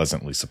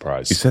pleasantly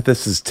surprised. you said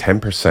this is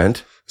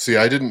 10%? See,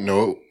 I didn't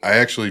know. I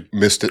actually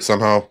missed it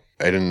somehow.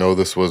 I didn't know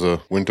this was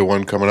a winter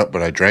one coming up,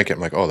 but I drank it. I'm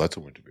like, oh, that's a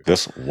winter beer.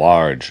 This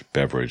large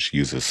beverage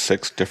uses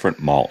 6 different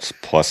malts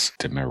plus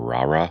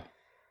demerara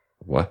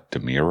What?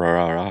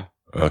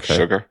 Okay.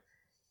 sugar,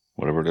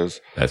 whatever it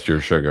is. That's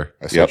your sugar.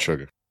 I said Yep.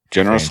 sugar.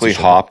 Generously Fancy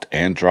sugar. hopped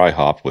and dry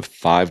hopped with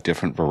 5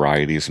 different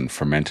varieties and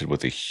fermented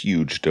with a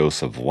huge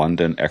dose of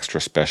London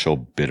extra special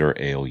bitter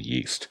ale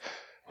yeast.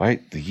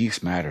 Right? The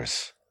yeast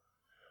matters.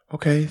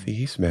 Okay, the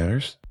yeast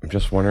matters. I'm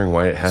just wondering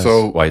why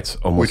why it's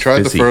almost We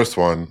tried fizzy. the first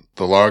one.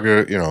 The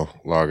lager,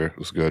 lager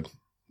was good.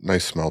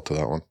 Nice smell to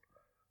that one.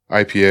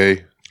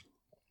 IPA,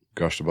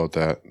 gushed about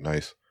that.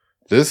 Nice.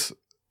 This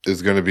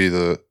is going to be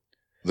the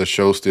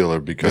show stealer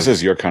because This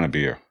is your kind of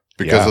beer.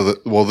 because Yeah.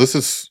 of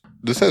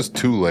this has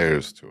 2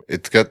 layers to it.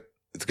 It's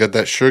got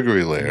that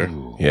sugary layer,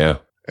 Yeah.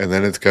 and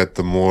then it's got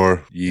the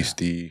more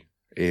yeasty,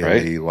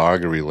 ale-y,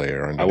 lagery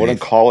layer underneath. I wouldn't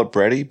call it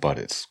bready, but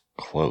it's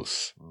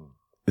close.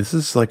 This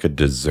is like a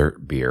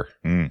dessert beer.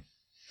 Mm.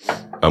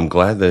 I'm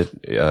glad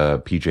that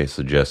PJ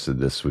suggested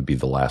this would be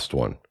the last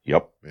one.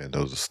 Yep. Man,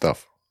 those are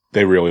stuff.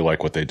 They really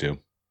like what they do.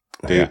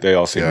 They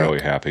all seem Yeah.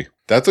 really happy.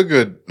 That's a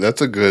good. Their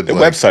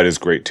website is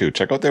great too.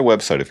 Check out their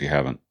website if you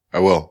haven't. I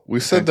will. We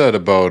said that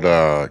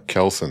about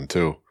Kelson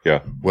too.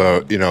 Yeah.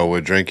 Well,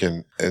 we're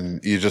drinking and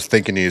you're just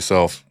thinking to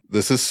yourself,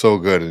 this is so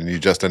good. And you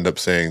just end up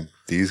saying,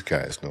 these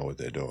guys know what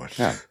they're doing.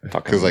 Yeah.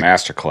 Fucking 'Cause, like,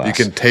 masterclass. You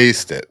can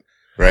taste it,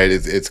 right?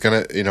 It's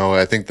going to,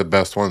 I think the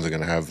best ones are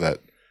going to have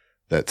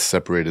that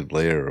separated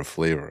layer of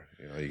flavor.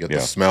 You get Yeah.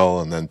 the smell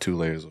and then 2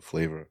 layers of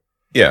flavor.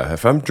 Yeah,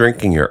 if I'm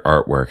drinking your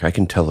artwork, I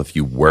can tell if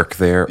you work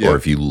there Yeah. or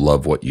if you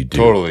love what you do.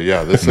 Totally.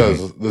 Yeah. This Yeah.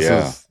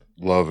 is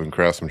love and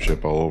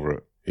craftsmanship all over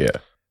it. Yeah.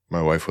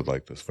 My wife would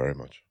like this very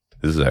much.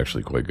 This is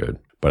actually quite good.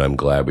 But I'm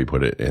glad we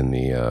put it in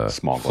the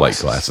Small flight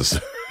glasses. glasses.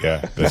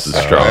 Yeah, This is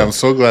I strong. am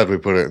so glad we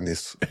put it in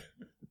these,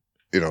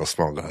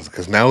 small glasses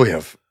because now we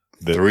have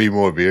The- 3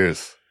 more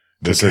beers.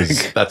 This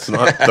is That's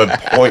not the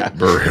point,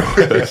 Brew.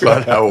 That's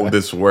not how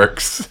this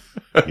works.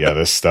 yeah.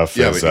 This stuff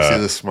Yeah, is but you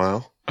see the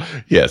smile?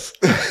 Yes.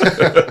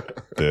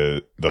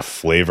 the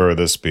flavor of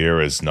this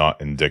beer is not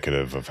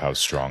indicative of how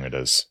strong it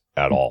is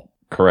at all.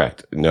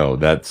 Correct. No,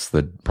 that's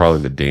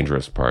probably the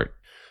dangerous part.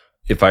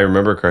 If I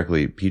remember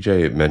correctly,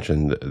 PJ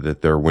mentioned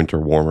that their winter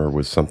warmer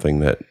was something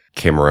that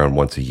came around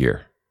once a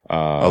year.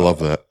 I love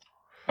that.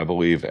 I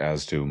believe,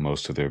 as do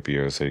most of their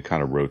beers, they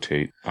kind of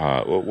rotate.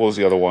 What was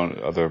the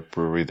other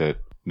brewery that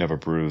never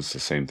brews the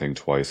same thing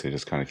twice? They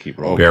just kind of keep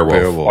rolling.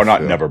 Beowulf. Or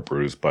not yeah. never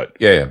brews, but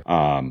Yeah,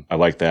 yeah. I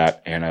like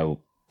that, and I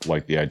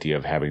like the idea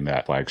of having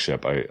that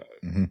flagship.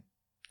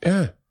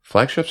 Yeah.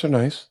 Flagships are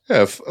nice.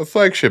 Yeah, a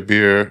flagship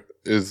beer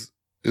is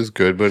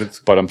good,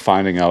 but I'm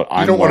finding out you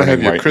I'm don't want to have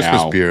learning your right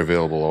Christmas now. beer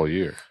available all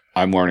year.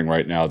 I'm learning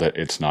right now that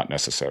it's not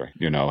necessary.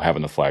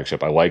 Having the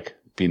flagship. I like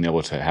being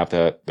able to have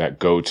that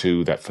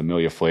go-to, that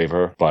familiar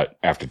flavor. But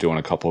after doing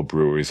a couple of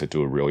breweries that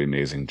do a really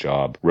amazing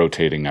job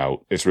rotating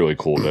out, it's really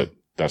cool that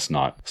that's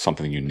not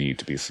something you need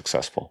to be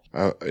successful.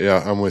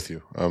 Yeah, I'm with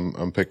you.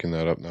 I'm picking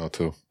that up now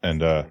too.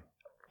 And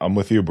I'm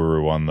with you,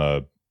 Brew,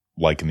 on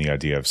liking the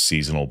idea of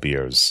seasonal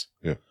beers.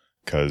 Yeah.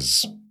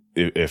 Because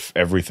if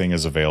everything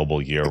is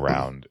available year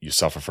round, you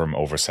suffer from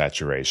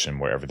oversaturation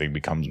where everything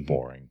becomes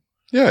boring.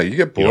 Yeah, you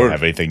get You don't bored.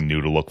 have anything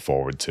new to look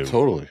forward to.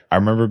 Totally. I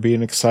remember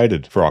being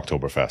excited for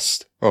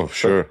Oktoberfest. Oh,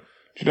 sure.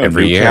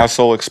 Every year.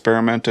 Newcastle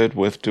experimented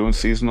with doing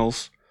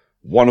seasonals.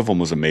 One of them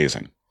was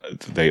amazing.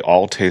 They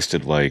all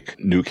tasted like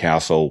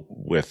Newcastle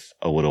with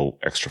a little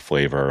extra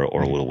flavor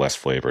or a little less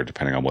flavor,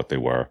 depending on what they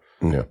were.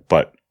 Yeah.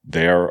 But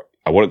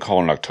I wouldn't call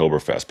it an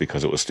Oktoberfest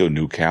because it was still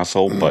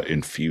Newcastle, but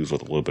infused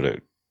with a little bit of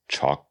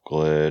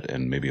chocolate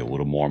and maybe a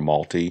little more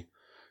malty.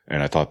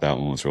 And I thought that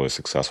one was really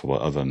successful.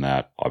 But other than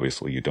that,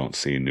 obviously you don't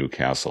see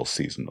Newcastle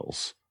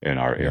seasonals in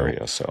our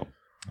area. So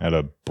I had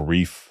a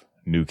brief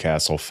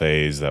Newcastle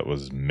phase that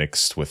was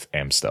mixed with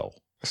Amstel.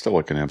 I still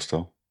like an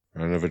Amstel.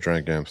 I never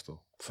drank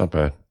Amstel. It's not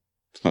bad.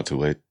 It's not too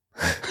late.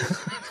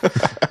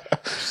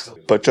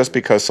 But just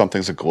because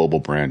something's a global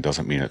brand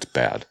doesn't mean it's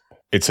bad.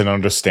 It's an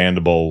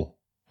understandable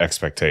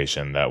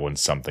expectation that when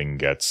something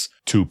gets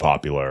too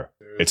popular,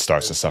 it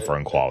starts to suffer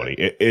in quality.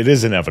 It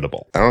is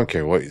inevitable. I don't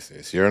care what you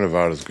say. Sierra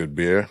Nevada's good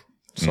beer.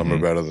 Some are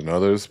better than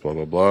others, blah,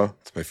 blah, blah.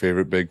 It's my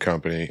favorite big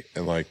company.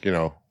 And like,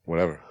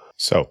 whatever.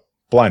 So,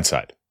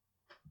 Blindside,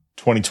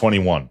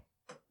 2021.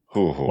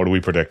 What are we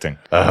predicting?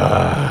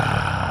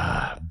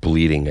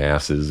 Bleeding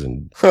asses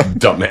and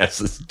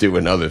dumbasses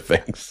doing other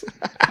things.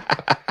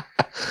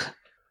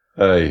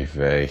 Ay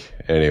vey.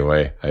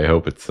 Anyway, I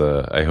hope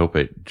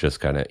it just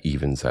kind of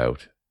evens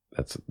out.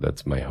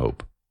 That's my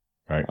hope.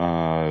 Right.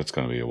 It's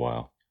going to be a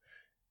while.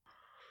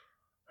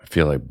 I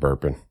feel like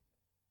burping.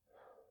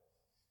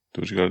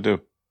 Do what you got to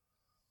do.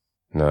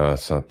 No,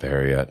 it's not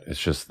there yet. It's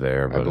just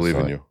there, but I believe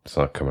it's in not, you. It's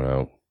not coming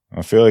out.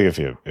 I feel like if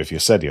you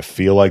said you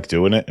feel like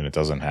doing it and it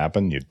doesn't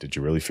happen, did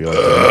you really feel like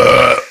doing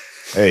it?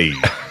 Hey.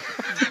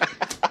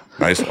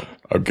 Nice one.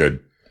 I'm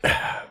good.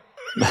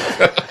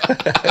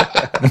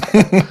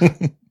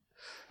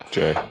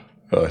 Jay,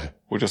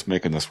 we're just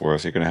making this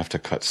worse. You're going to have to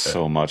cut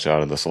so much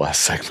out of this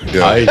last segment.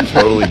 Yeah. I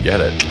totally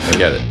get it. I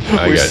get it.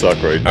 We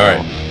suck right now. All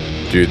right.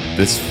 Dude,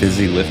 this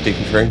fizzy lifting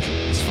drink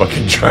is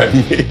fucking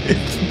driving me.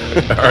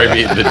 Or I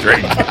mean, the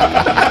drink.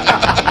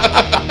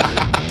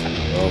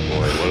 Oh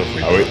boy, what if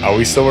we Are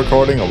we still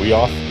recording? Are we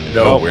off?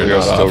 No, we we're are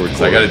not still off,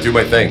 'cause I recording. got to do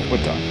my thing.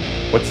 We're done.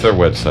 What's their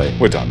website?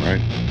 We're done,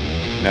 right?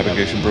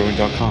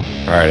 NavigationBrewing.com.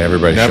 All right,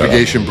 everybody shut up.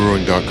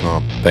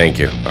 NavigationBrewing.com. Thank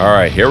you. All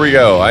right, here we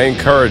go. I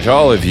encourage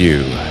all of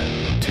you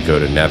to go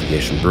to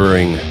Navigation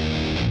Brewing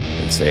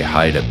and say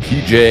hi to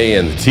PJ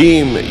and the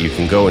team. You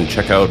can go and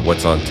check out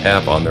what's on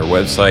tap on their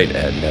website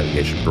at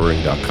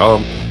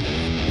navigationbrewing.com.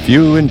 If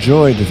you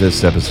enjoyed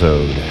this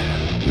episode,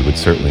 we would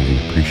certainly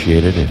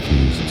appreciate it if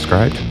you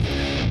subscribed.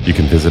 You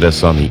can visit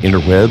us on the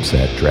interwebs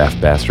at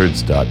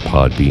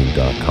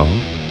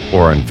draftbastards.podbean.com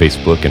or on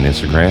Facebook and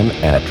Instagram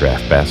at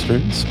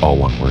draftbastards, all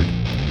one word.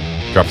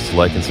 Drop us a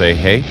like and say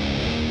hey.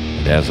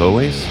 And as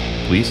always,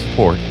 please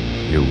support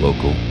your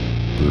local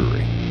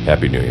brewery.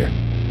 Happy New Year.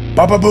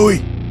 Baba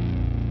Booey!